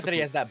unfortunate that he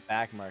has that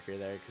back marker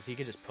there because he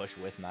could just push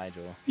with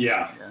Nigel.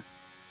 Yeah.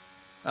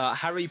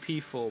 Harry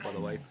P4, by the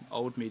way,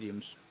 old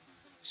mediums.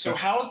 So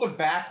how's the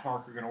back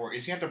marker going to work?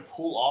 Is he have to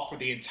pull off for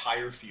the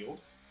entire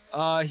field?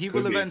 He Could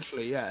will be.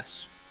 eventually,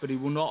 yes, but he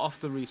will not off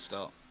the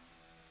restart.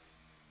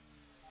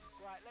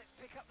 Right, let's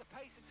pick up the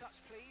pace a touch,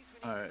 please.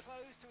 We need Alright. to close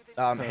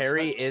to within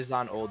Harry Perfect. is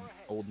on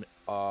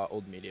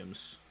old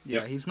mediums.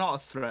 Yeah, Yep. he's not a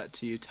threat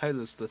to you.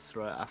 Taylor's the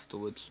threat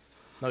afterwards.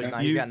 No, he's Okay.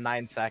 not. He's You- got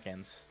 9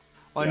 seconds.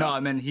 Oh Yeah. no, I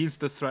mean he's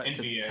the threat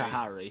to NBA.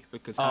 Harry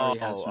because Harry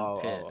has him oh.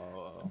 pinned.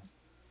 Oh.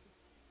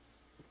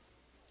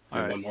 Okay,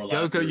 Alright, one more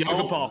lap. Yoga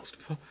Oh. boxed.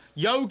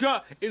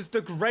 Yoga is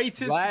the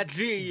greatest Let's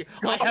G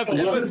I have What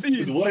ever a,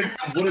 seen. what a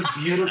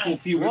beautiful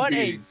human What a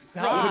being.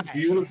 What guy. a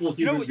beautiful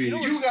You know human what- you know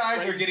being. You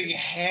guys are getting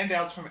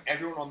handouts from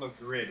everyone on the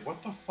grid.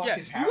 What the fuck Yeah,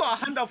 is you happening?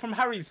 got a handout from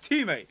Harry's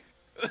teammate.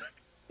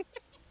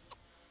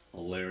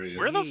 Hilarious.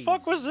 Where the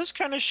fuck was this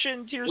kind of shit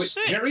in tier Wait,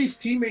 6? Harry's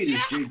teammate is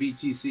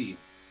JBTC.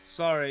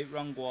 Sorry,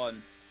 wrong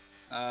one.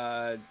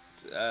 Fucking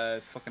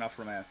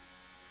Alfa Romeo.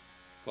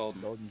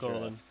 Golden.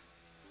 Golden.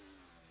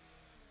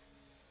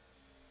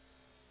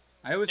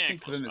 I always Yeah,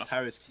 think of close him as enough.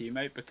 Harry's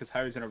teammate because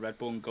Harry's in a Red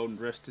Bull and Golden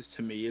Rift is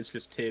to me is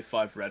just tier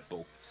 5 Red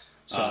Bull.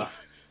 So,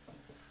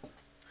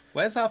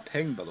 where's our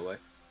ping, by the way?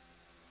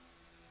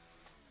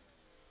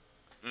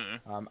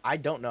 I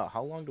don't know.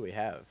 How long do we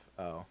have?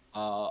 Oh.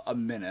 A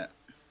minute.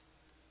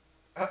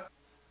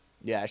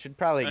 Yeah, I should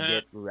probably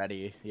get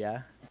ready.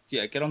 Yeah.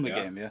 Yeah, get on the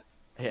Yeah. game, yeah.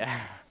 Yeah.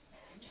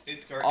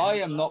 I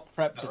am not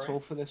prepped at all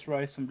for this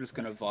race. I'm just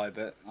gonna vibe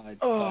it.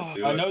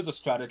 I know the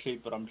strategy,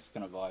 but I'm just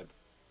gonna vibe.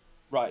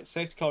 Right,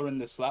 safety car in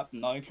this lap.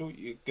 Nigel,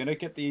 you're gonna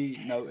get the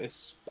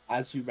notice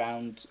as you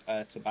round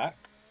to back.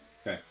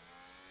 Okay.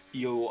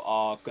 You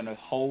are gonna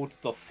hold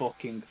the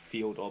fucking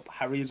field up.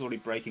 Harry is already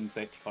breaking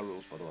safety car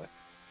rules, by the way.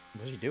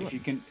 What's he doing? If you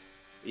can,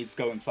 he's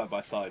going side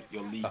by side.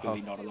 You're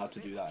legally not allowed to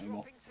do that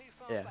anymore.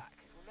 Yeah.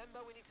 Remember,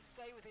 we need to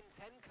stay within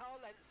 10 car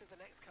lengths of the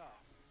next car.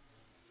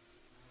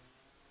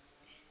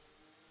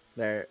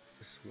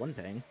 There's one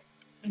thing.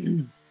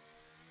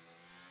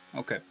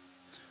 Okay.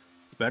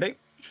 Ready?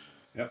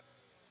 Yep.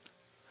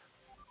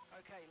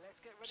 Okay, let's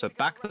get ready So to go.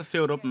 back the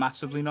field up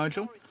massively,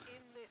 Nigel. Car is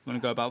in this I'm gonna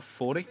go lap. about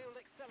 40. Field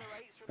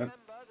accelerates. Remember,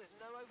 there's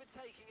no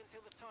overtaking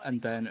until the time.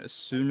 And then as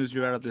soon as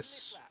you're out of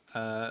this,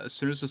 as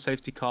soon as the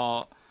safety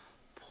car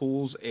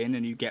pulls in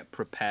and you get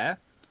prepare,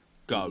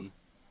 go.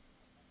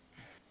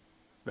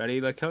 Ready,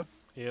 Leko?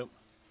 Yep.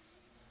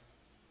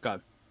 Go.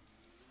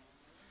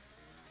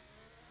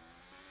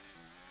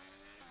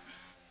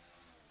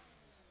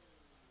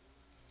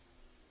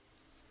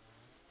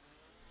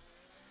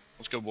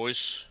 Let's go,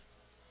 boys.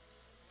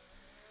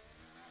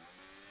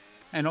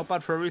 Hey, not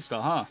bad for a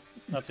restart, huh?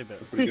 Not too bad.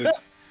 Pretty good.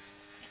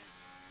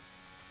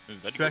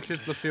 Very Stretches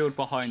good. the field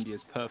behind you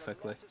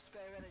perfectly. Lots of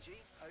spare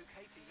energy.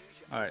 Okay to use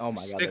your... All right, Oh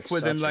my God, stick that's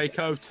with him, such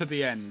a- Leko, to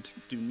the end.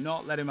 Do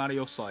not let him out of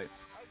your sight.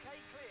 Okay,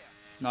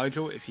 clear.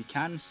 Nigel, if you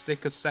can,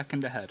 stick a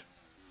second ahead.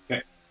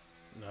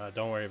 No,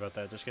 don't worry about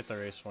that. Just get the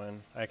race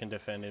win. I can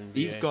defend in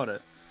He's VA. got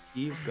it.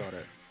 He's got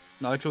it.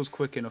 Nigel's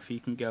quick enough.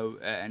 He can go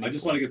at any I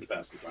just point. want to get the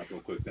fastest lap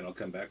real quick, then I'll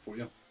come back for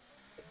you.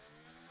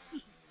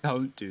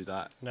 Don't do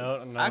that.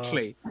 No, no.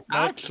 Actually,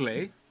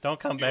 Don't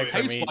come back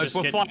for me. pace-wise,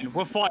 we're fine.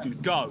 We're fine.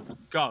 Go.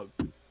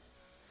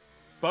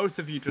 Both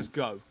of you just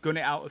go. Gun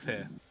it out of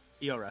here.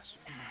 ERS.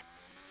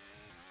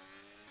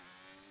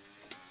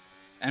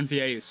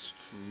 NVA is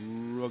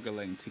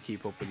struggling to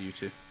keep up with you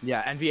two.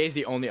 Yeah, NVA is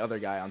the only other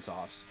guy on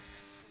softs.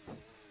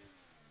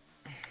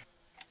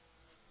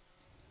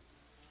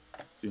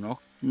 Do not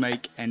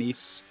make any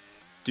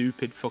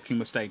stupid fucking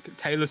mistake.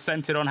 Taylor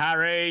sent it on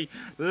Harry.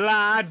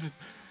 Lad.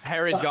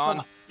 Harry's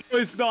gone.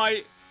 Boys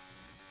night.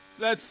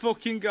 Let's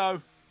fucking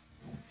go.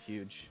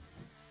 Huge.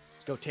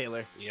 Let's go,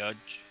 Taylor.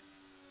 Yudge.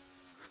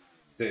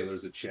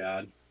 Taylor's a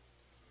Chad.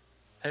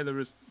 Taylor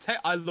is...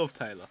 I love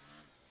Taylor.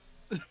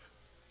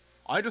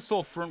 I just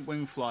saw front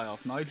wing fly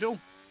off. Nigel?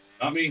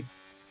 Not me.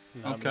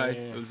 Okay,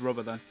 it was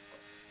rubber then.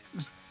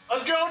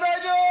 Let's go,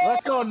 Nigel!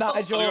 Let's go, Nigel!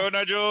 Let's go,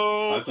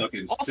 Nigel! I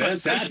fucking Also, said that,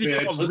 safety bitch.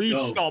 car Let's go.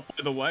 restart,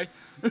 by the way.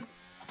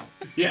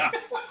 Yeah.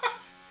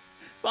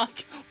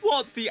 Like,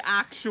 what the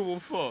actual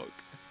fuck?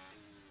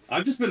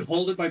 I've just been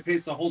holding my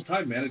pace the whole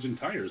time, managing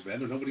tires,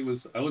 man.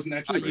 I wasn't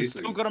actually You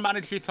racing. still gotta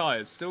manage your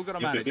tires. Still gotta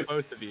manage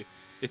both of you.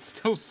 It's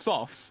still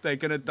softs. They're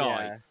gonna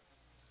die. Yeah.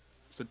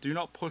 So do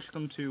not push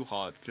them too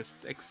hard. Just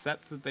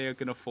accept that they are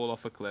gonna fall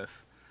off a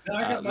cliff. No,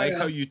 I got my,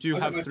 Leiko, you do I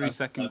got have my 3 fast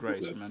second lap,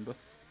 grace, good. remember?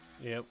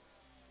 Yep.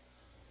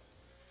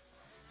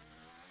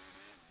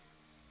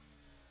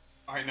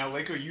 Alright, now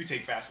Leiko, you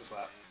take fastest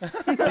lap.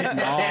 No. No.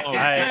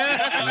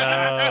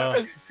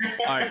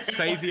 Alright,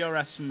 save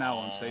ERS from now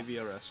on. Save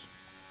ERS.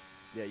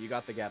 Yeah, you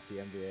got the gap to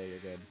NVA.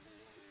 You're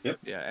good.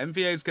 Yeah,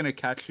 MVA is gonna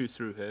catch you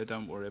through here.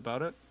 Don't worry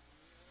about it.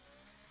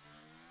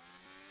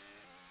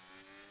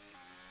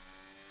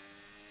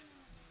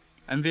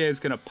 MVA is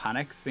gonna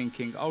panic,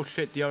 thinking, "Oh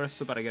shit, DRS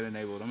is about to get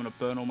enabled. I'm gonna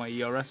burn all my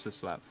ERS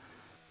this lap,"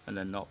 and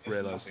then not It's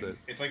realize nothing.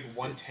 that It's like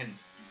 1/10.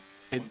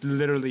 it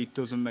literally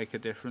doesn't make a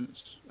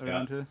difference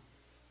around here.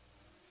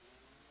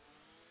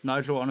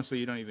 Nigel, honestly,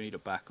 you don't even need a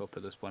backup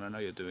at this point. I know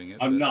you're doing it.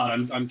 I'm but-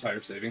 not. I'm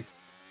tire saving.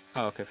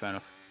 Oh, okay, fair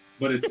enough.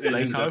 But it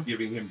ended Leiko? up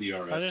giving him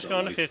DRS. I'm just so,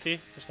 going to like, 50.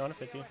 Just going to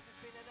 50.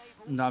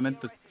 No, I meant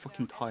the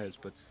fucking tires,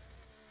 but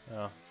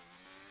Oh,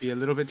 be a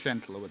little bit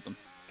gentler with them.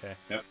 okay.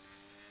 Yep.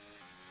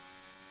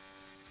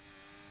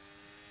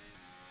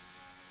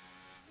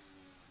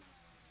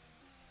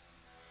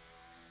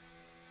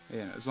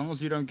 Yeah, as long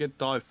as you don't get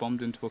dive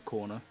bombed into a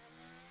corner,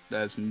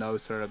 there's no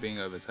threat of being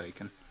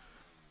overtaken.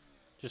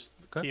 Just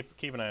Okay.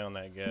 keep an eye on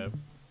that gap.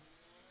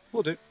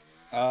 Will do.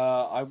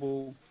 I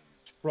will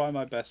try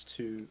my best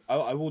to.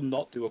 I will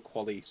not do a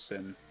quali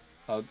sim.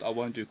 I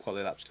won't do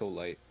quali laps till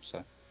late.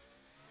 So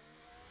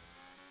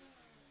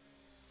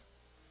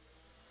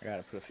I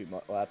gotta put a few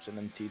laps in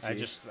them TT.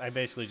 I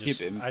basically just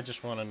Keep him. I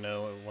just want to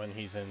know when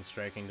he's in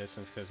striking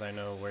distance because I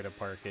know where to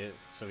park it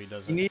so he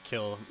doesn't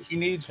kill. he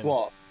needs And-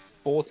 what?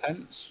 4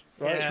 tenths,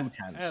 right? Yeah, 2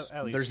 tenths.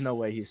 at least. There's no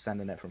way he's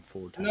sending it from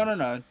 4 tenths.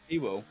 No. He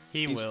will.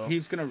 He will.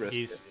 He's gonna risk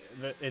He's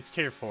it. it's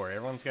tier 4.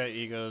 Everyone's got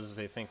egos.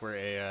 They think we're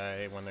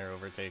AI when they're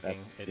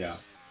overtaking. It's yeah.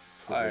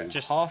 Alright,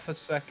 just- half a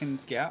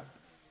second gap.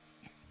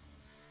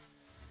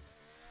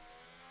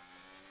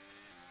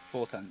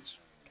 4 tenths.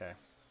 okay.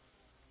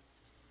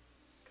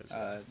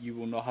 'Cause, You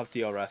will not have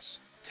DRS.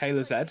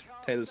 Taylor's dead.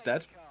 Taylor's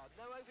dead.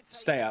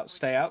 Stay out.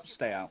 Stay out.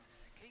 Stay out.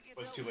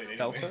 Well, it's too late anyway.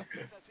 Delta.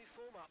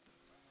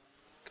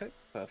 Okay,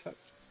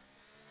 perfect.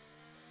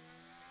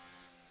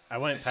 I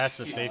went past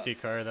the safety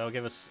car. That'll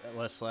give us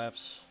less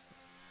laps.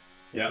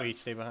 Yeah. If we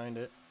stay behind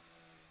it.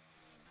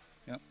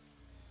 Yep.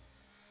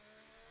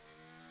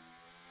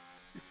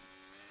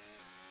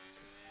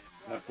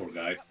 That poor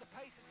guy.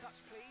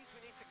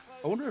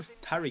 I wonder if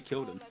Harry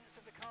killed him.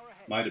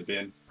 Might have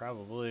been.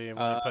 Probably. I'm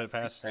gonna put it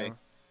past okay.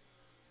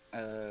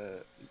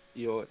 him.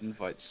 Your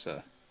invite,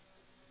 sir.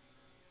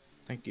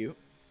 Thank you.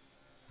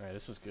 Alright,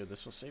 this is good.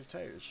 This will save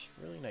tires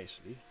really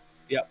nicely.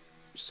 Yep.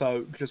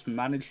 So just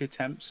manage your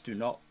temps. Do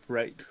not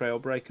trail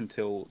break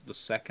until the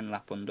second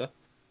lap under.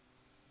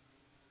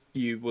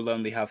 You will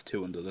only have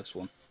 2 under this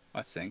one,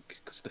 I think,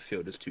 because the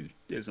field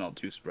is not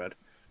too spread.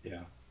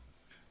 Yeah.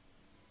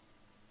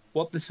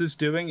 What this is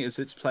doing is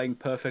it's playing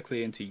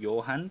perfectly into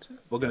your hand.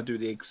 We're going to do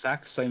the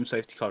exact same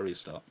safety car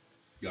restart.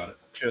 Got it.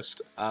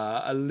 Just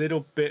a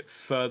little bit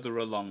further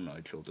along,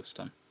 Nigel, this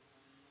time.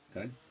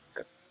 Okay.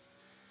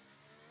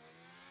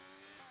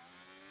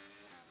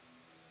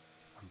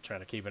 I'm trying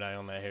to keep an eye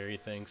on that Harry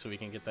thing so we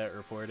can get that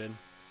reported.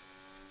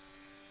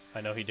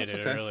 I know he did That's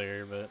it okay.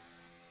 earlier, but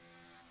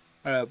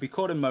We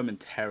caught him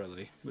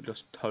momentarily. We're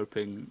just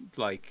hoping,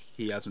 like,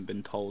 he hasn't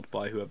been told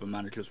by whoever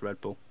manages Red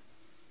Bull.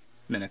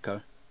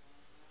 Miniko.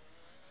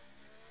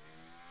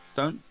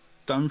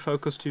 Don't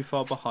focus too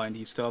far behind.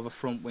 You still have a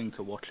front wing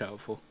to watch out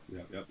for.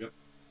 Yep.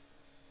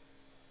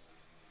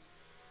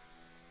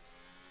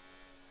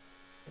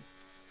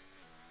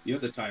 You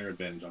have the tire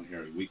advantage on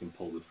Harry. We can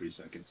pull the 3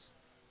 seconds.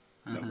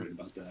 I'm not worried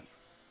about that.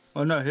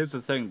 Well, no, here's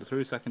the thing. The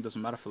 3 second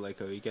doesn't matter for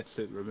Leiko. He gets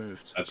it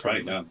removed. That's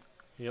right now.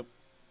 yep.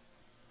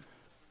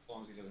 As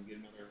long as he doesn't get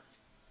another.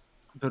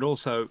 But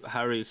also,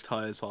 Harry's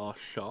tires are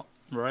shot,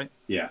 right?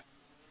 Yeah.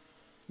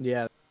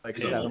 Yeah, like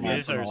Yeah, 7 laps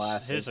His on are the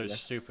last. his safety are car.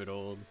 stupid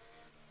old.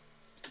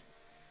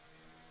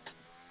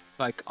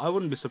 Like, I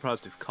wouldn't be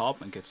surprised if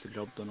Cartman gets the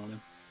job done on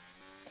him.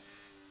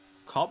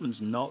 Cartman's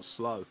not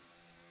slow.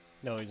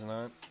 No, he's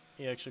not.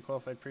 He actually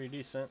qualified pretty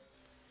decent.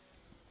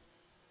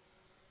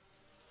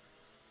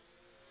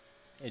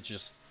 It's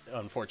just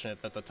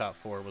unfortunate that the top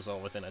 4 was all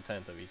within a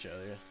tenth of each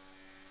other.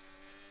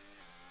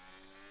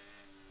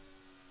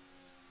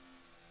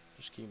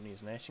 Just keeping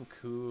these nice and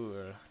cool,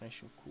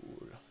 nice and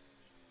cool.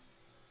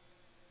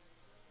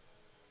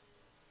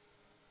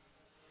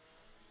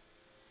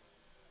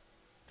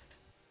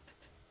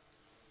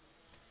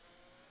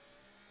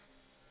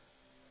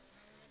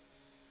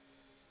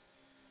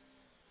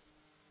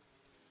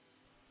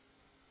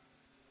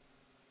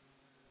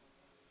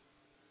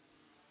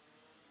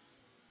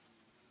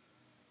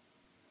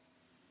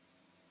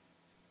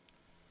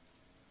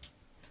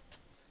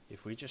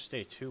 If we just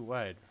stay too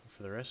wide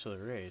for the rest of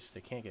the race, they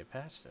can't get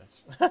past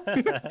us.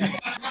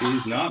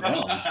 He's not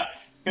wrong.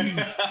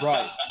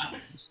 Right.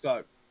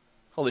 So,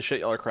 Holy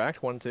shit, y'all are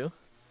cracked. 1-2.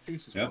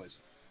 Jesus Yep. boys.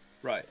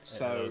 Right. Yeah,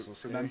 So that was a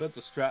scary. remember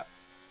the strat.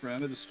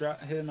 Remember the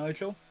strat here,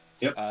 Nigel.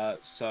 Yep.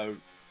 So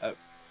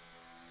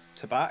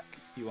to back,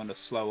 you want to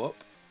slow up.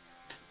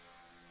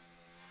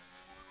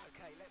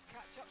 Okay, let's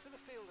catch up to the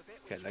field a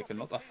bit. Okay, they can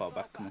not that far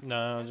back. Come on. No,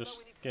 I'm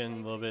just getting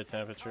a little bit of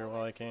temperature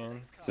while I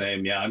can.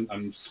 Same, yeah,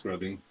 I'm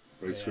scrubbing.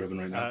 Brake scrubbing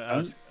right now.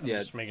 I'm Yeah.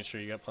 just making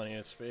sure you got plenty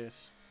of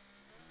space.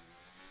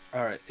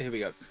 All right, here we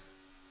go.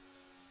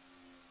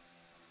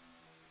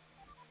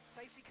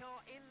 Safety car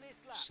in this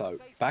lap. So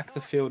Safety back car the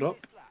field in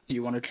up. this lap.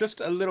 You want to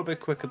just a little bit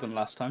quicker than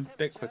last time.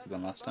 Bit quicker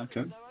than last time.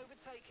 Okay. No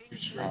overtaking. You're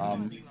straight.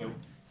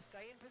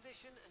 Stay in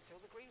position until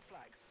the green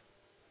flags.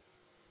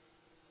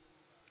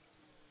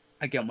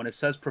 Again, when it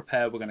says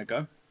prepare, we're gonna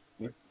go.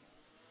 All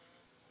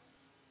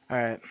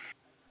right.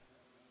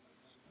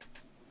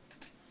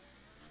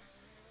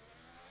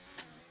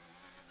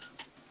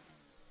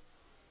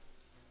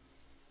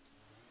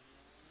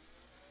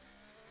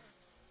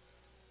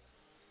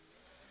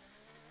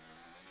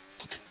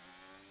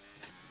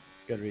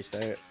 Good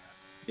restart.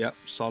 Yep,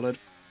 solid.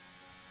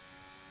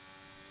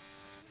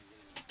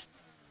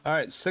 All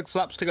right, 6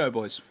 laps to go,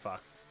 boys.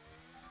 Fuck.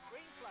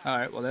 Green flag. All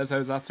right, well, there's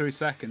our 3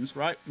 seconds.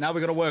 Right, now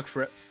we got to work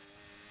for it.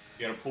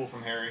 You got a pull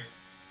from Harry.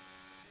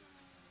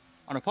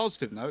 On a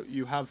positive note,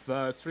 you have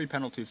 3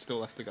 penalties still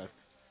left to go.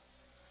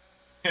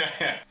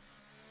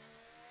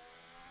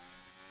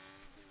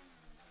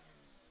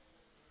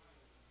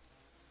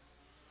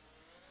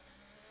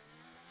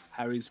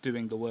 Harry's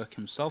doing the work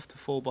himself to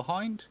fall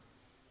behind.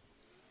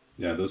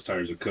 Yeah, those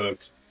tires are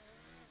cooked.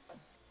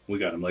 We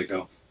got him,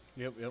 Lako.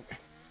 Yep, yep.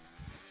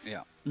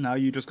 Yeah. Now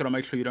you just got to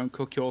make sure you don't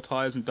cook your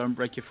tires and don't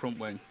break your front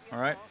wing. All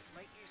right.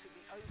 Make use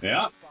of the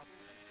Yeah. override button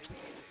and see what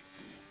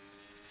you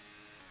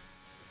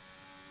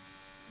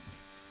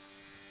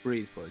do.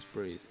 Breathe, boys.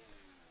 Breathe.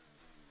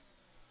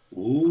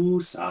 Ooh,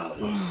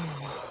 solid.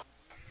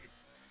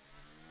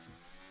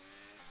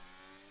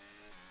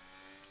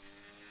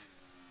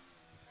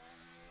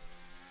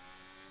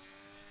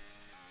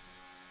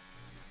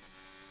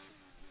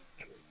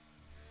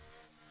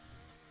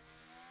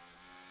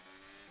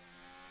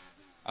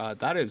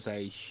 That is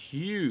a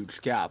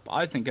huge gap.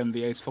 I think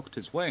MVA's fucked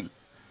his wing.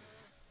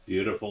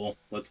 Beautiful.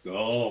 Let's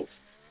go.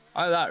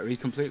 Either that or he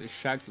completely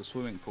shagged the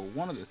swimming pool.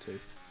 One of the two.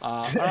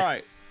 All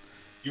right.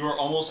 You are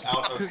almost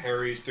out of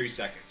Harry's 3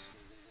 seconds.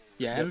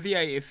 Yeah,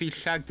 MVA, if he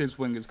shagged his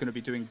wing, is going to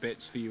be doing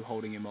bits for you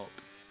holding him up.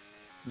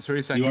 The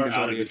 3 seconds You are is out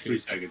of already his 3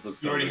 achieved. seconds.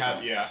 Let's You go. already Lako.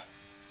 have, yeah.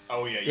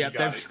 Oh yeah, you Yeah,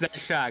 got it. they're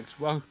shagged.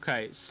 Well,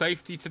 okay.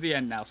 Safety to the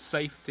end now.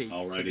 Safety to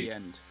Alrighty. the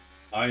end.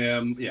 I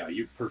am. Yeah,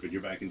 you're perfect.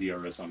 You're back in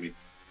DRS on me.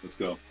 Let's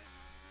go.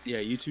 Yeah,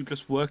 you two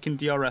just work in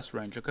DRS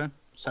range, okay?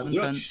 7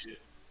 Good. tenths.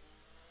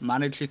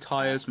 Manage your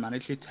tires,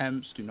 manage your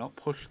temps. Do not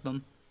push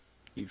them.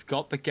 You've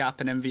got the gap,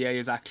 and MVA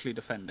is actually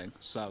defending.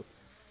 So,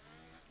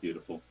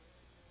 Beautiful.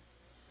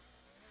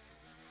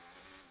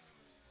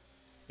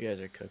 You guys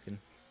are cooking.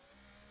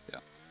 yeah.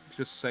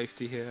 Just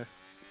safety here.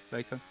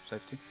 Lako,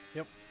 safety.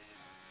 Yep.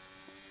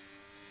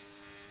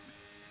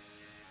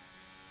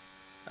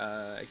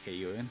 Okay,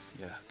 you're in.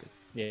 Yeah, good.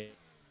 Yeah.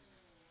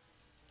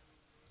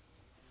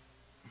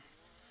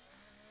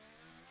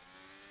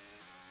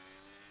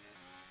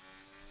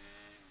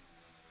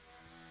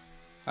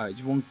 Alright,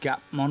 do you want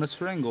gap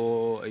monitoring,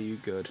 or are you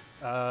good?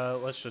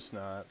 Let's just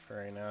not for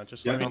right now.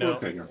 Just Yeah, let me I'm know.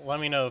 okay here. Let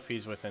me know if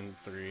he's within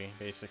 3,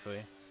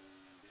 basically.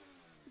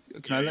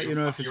 Can I let you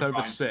know if it's you're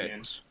over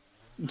fine, 6?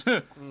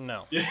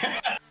 No.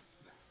 Yeah.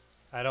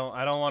 I don't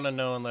want to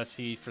know unless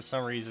he, for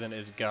some reason,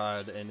 is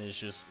God and is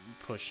just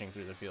pushing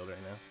through the field right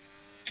now.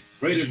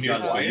 Raiders Engineer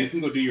got it, so you quiet. can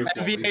go do your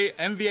quality.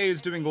 MVA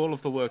is doing all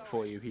of the work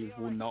for you. He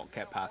will not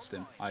get past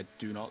him. I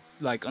do not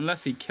like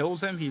unless he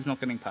kills him. He's not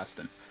getting past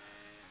him.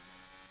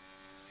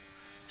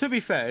 To be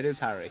fair, it is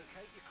Harry, Okay,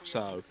 you're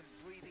so creating some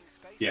breathing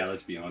space. Yeah,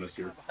 let's be honest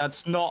here.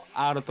 that's not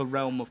out of the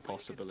realm of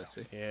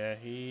possibility. Yeah,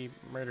 he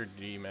murdered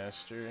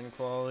D-Master in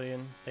quality,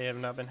 and they have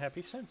not been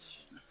happy since.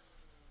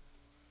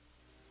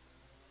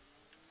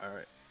 All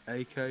right,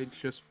 AK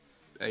just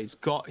he's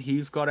got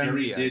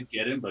Harry MVA. did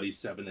get him, but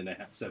he's 7.5,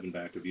 7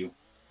 back of you.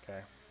 Okay.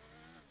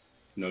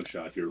 no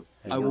shot. You're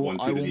I will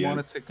 1-2 to the end.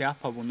 monitor gap.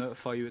 I will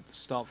notify you at the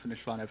start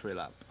finish line every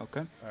lap.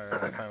 Okay.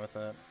 Alright, I'm fine with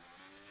that.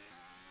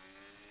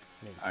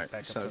 All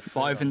right. So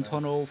 5 in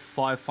tunnel,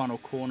 5 final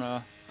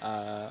corner,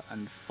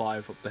 and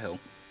 5 up the hill.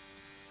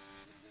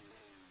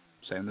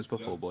 Same as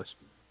before, boys.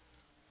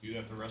 Do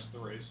that the rest of the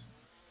race.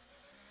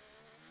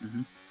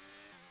 Mm-hmm.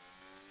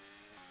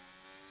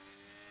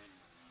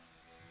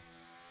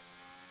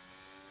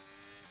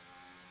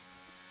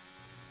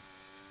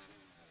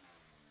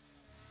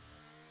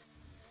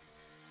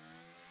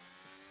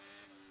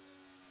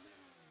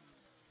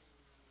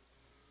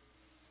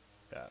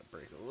 Got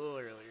break a little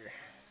earlier.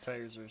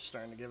 Tires are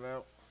starting to give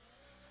out.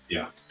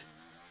 Yeah.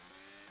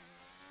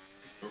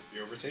 Go for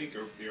the overtake.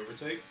 Go for the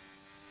overtake.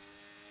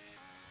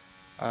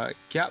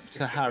 Gap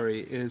to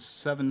Harry is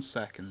 7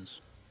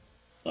 seconds.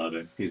 Love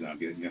it. He's not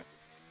getting you.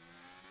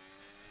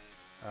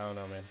 I don't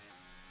know, man.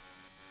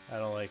 I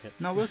don't like it.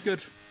 No, we're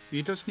good.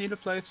 You just need to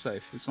play it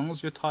safe. As long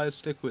as your tires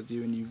stick with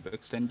you and you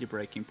extend your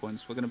braking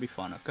points, we're going to be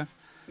fine, okay?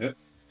 Yep.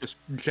 Just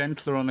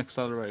gentler on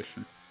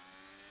acceleration.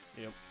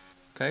 Yep.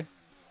 Okay?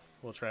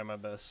 We'll try my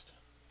best.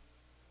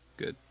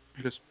 Good.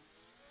 Just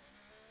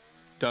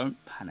don't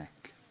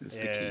panic. Is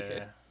the key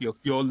Yeah. here.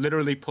 You're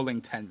literally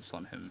pulling tense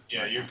on him.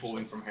 Yeah, right you're now,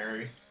 pulling from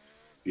Harry.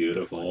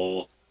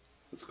 Beautiful.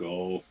 Let's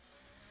go.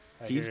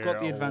 He's got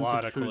the a lot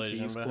advantage of through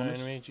collision these behind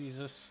corners. me,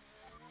 Jesus.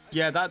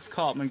 Yeah, that's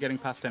Cartman getting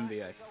past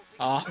MVA.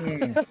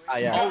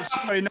 Yeah. Oh,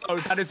 sorry, no,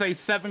 that is a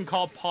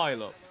 7-car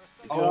pileup.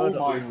 Oh Good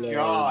my lord.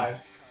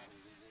 god.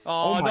 Oh,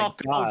 Oh my not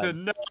God.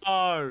 Golden,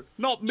 no!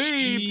 Not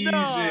me,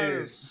 no!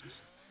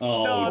 Jesus.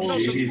 Oh, No, not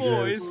the Jesus.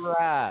 boys.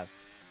 Crap.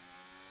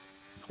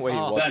 Wait,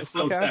 Oh, what? That's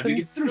so sad.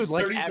 He threw Dude,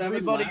 like 37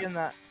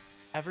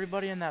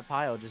 everybody in that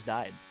pile just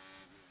died.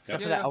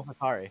 Except for Yeah. that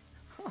AlphaTauri.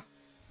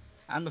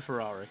 And the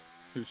Ferrari,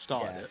 who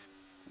started Yeah. it.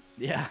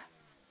 Yeah.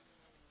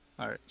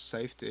 Alright,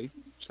 safety.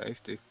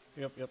 Safety.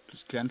 Yep, yep.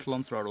 Just gentle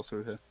on throttle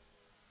through here.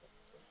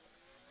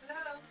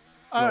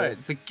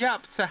 Alright, the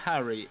gap to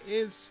Harry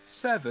is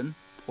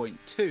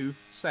 7.2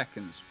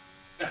 seconds.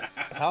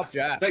 Top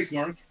Jack. Thanks,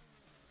 Mark.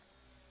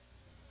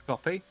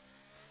 Copy.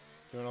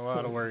 Doing a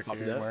lot of work Copy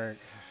here, that.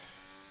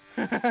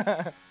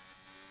 Mark.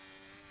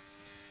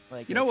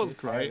 Like, You know what's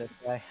fire great? this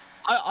guy.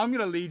 I'm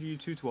gonna lead you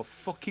two to a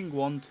fucking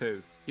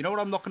 1-2. You know what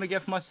I'm not gonna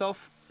get for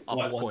myself? A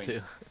What? point.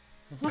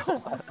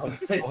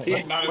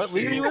 1-2. Not a What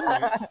leader you single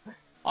in? point.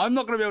 I'm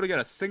not gonna be able to get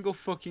a single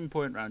fucking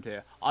point round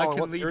here. I Oh, can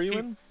what lead tier are you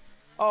people. in?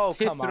 Oh,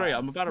 Tier come 3, on.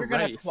 I'm about to You're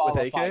gonna race. With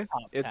qualify AK?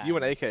 top It's you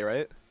and 10. AK,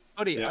 right?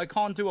 Buddy, Yeah. I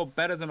can't do a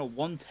better than a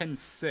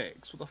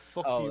 110.6. What the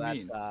fuck do Oh, you that's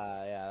mean?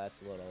 yeah,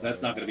 that's a little.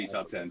 That's not going to be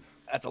top 10.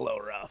 That's a little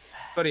rough.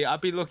 Buddy,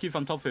 I'd be lucky if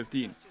I'm top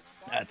 15.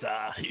 That's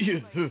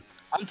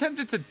I'm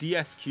tempted to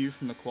DSQ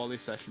from the quali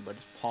session by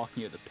just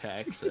parking at the pit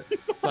exit.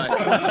 Like,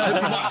 I'd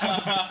be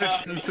not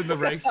positions in the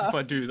race if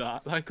I do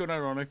that. Like,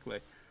 unironically.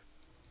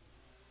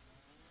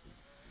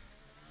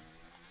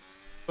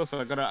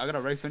 Also, I gotta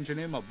race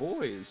engineer my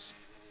boys.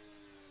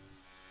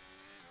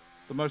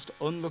 The most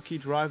unlucky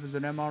drivers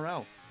in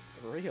MRL.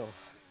 real.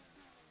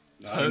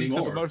 Not Turn to the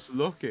anymore. most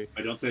lucky.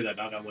 I don't say that.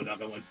 Not that one. Not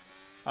that one.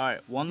 All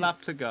right, 1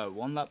 lap to go.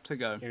 1 lap to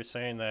go. You're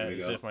saying that There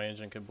you as go. if my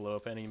engine could blow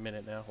up any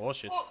minute now. Oh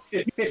shit.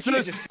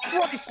 Jesus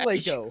Christ,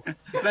 Lego.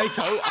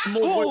 Leko, I'm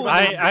more worried about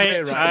I,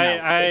 the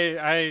right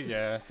now.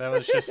 yeah, that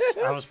was just,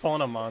 I was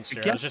pulling a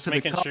monster. I was just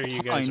making sure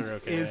you guys are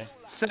okay. Is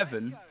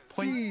 7.7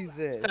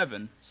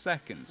 Jesus.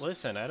 seconds.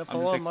 Listen, I had to I'm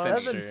pull a just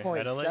extending. monster. I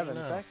had to let you 7.7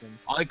 know.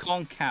 seconds. I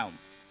can't count.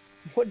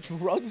 What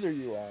drugs are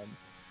you on?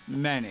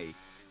 Many.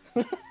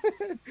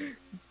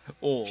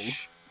 All.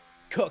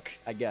 Cook,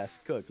 I guess.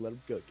 Cook. Let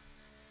him cook.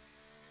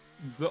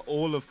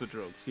 All of the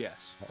drugs,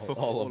 yes. Cook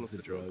All of the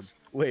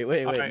drugs. Wait,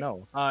 Alright.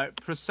 no.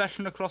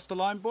 Procession across the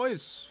line,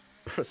 boys.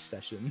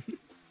 Procession.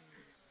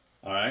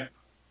 All right.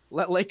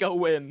 Let Leko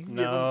win.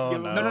 No, No,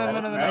 no, no,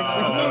 no, no,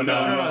 No, no,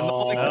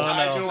 no.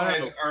 Nigel no.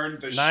 has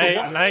earned the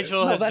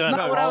Nigel has that's done not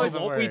No, what I all was- the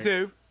what we work.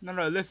 do.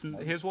 No, listen.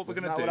 Here's what we're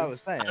That's gonna not do. what I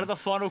was saying. Out of the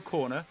final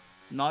corner,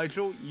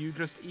 Nigel, you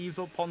just ease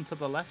up onto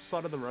the left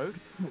side of the road,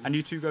 and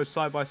you two go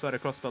side by side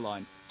across the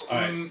line.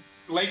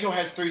 Leko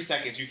has 3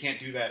 seconds. You can't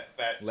do that.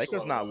 Leko's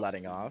slow. not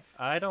letting off.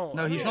 I don't.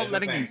 No, he's Yeah, not that's the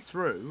letting him thing.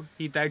 through.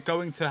 They're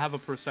going to have a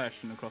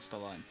procession across the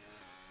line.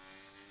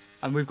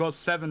 And we've got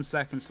 7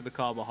 seconds to the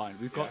car behind.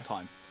 We've got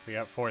time. We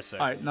got 4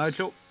 seconds. Alright,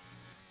 Nigel.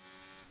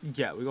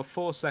 Yeah, we've got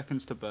 4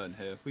 seconds to burn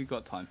here. We've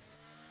got time.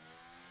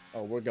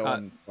 Oh, we're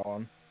going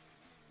on.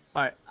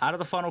 Alright, out of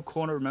the final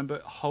corner,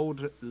 remember,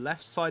 hold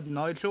left side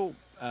Nigel,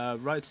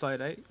 right side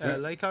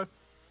Leko.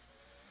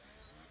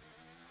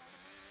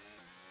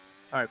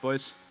 Alright,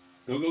 boys.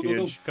 Go, go, go, go.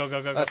 Huge. Go,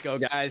 go, go, go. Let's go,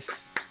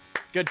 guys.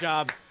 Good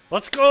job.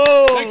 Let's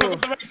go! Leko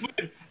got the race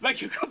win!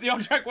 Leko got the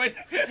on-track win!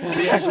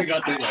 He actually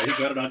got the. Yeah, he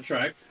got it on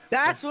track.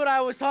 That's what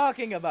I was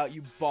talking about,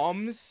 you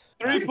bums.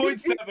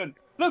 3.7!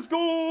 Let's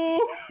go!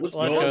 Let's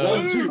Let's go. go.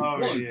 1, 2, Oh,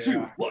 1, yeah. 2,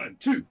 1,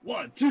 2,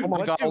 1, 2. Oh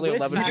my god, you only with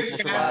 11 that? He people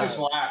just passed this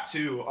survived. lap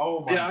too.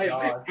 Oh my Yeah,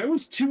 god. I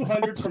was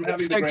 200 from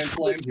having the Grand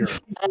Slam here.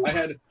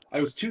 I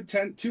was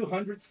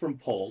 200ths from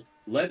pole,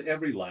 led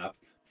every lap,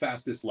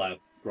 fastest lap,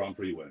 Grand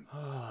Prix win.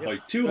 Oh,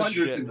 Like 200s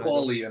in shit.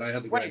 quali, and I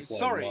had the Grand Wait, Slam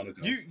sorry. in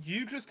Monaco.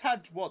 You just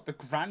had what, the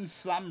Grand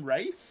Slam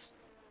race?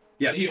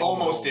 Yes. He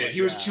almost did.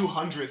 He was yeah.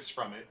 200ths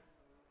from it.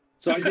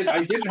 So I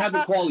didn't have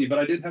the quali, but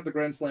I did have the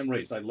Grand Slam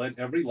race. I led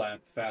every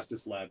lap,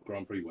 fastest lap,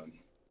 Grand Prix win.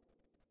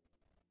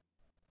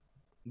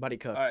 Buddy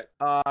cooked.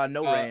 All right.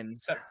 No rain.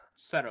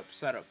 Set up.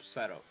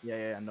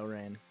 Yeah, no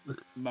rain.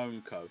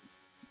 Monco.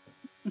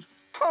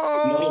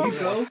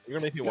 Monaco? You're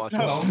gonna make me watch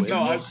No,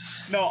 it.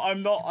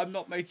 I'm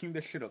not making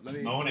this shit up. Let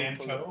me. Moan and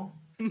Co.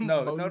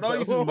 No, not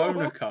even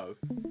Monaco.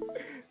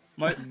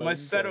 My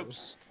Monco.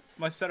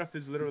 setup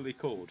is literally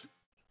called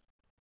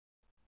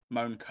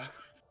Monco.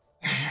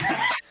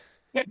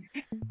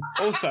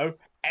 Also,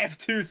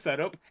 F2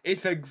 setup,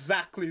 it's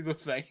exactly the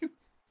same.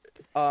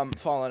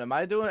 Fallen, am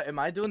I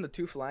doing the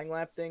 2 flying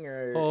lap thing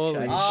or Holy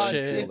should I just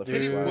shit, feel the dude.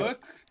 Did it first lap?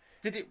 work?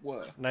 Did it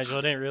work? Nigel,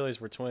 I didn't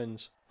realize we're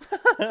twins.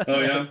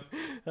 Oh,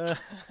 yeah?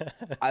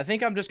 I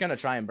think I'm just gonna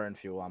try and burn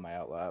fuel on my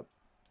outlap.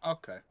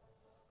 Okay.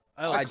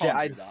 I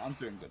can't do that. I'm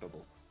doing the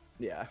double.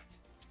 Yeah.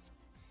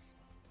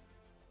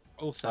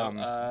 Also,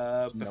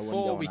 no one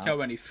before we going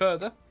go any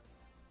further,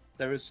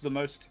 there is the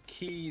most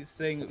key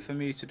thing for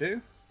me to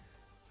do.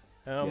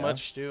 How Yeah.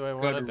 much do I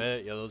want to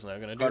bet Yellow's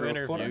not gonna do to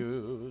recording.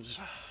 interviews?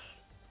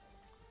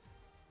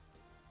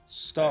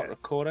 Start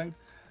recording.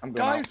 I'm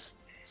going out. Guys,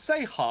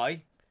 say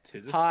hi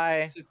to the.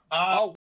 Hi. Oh,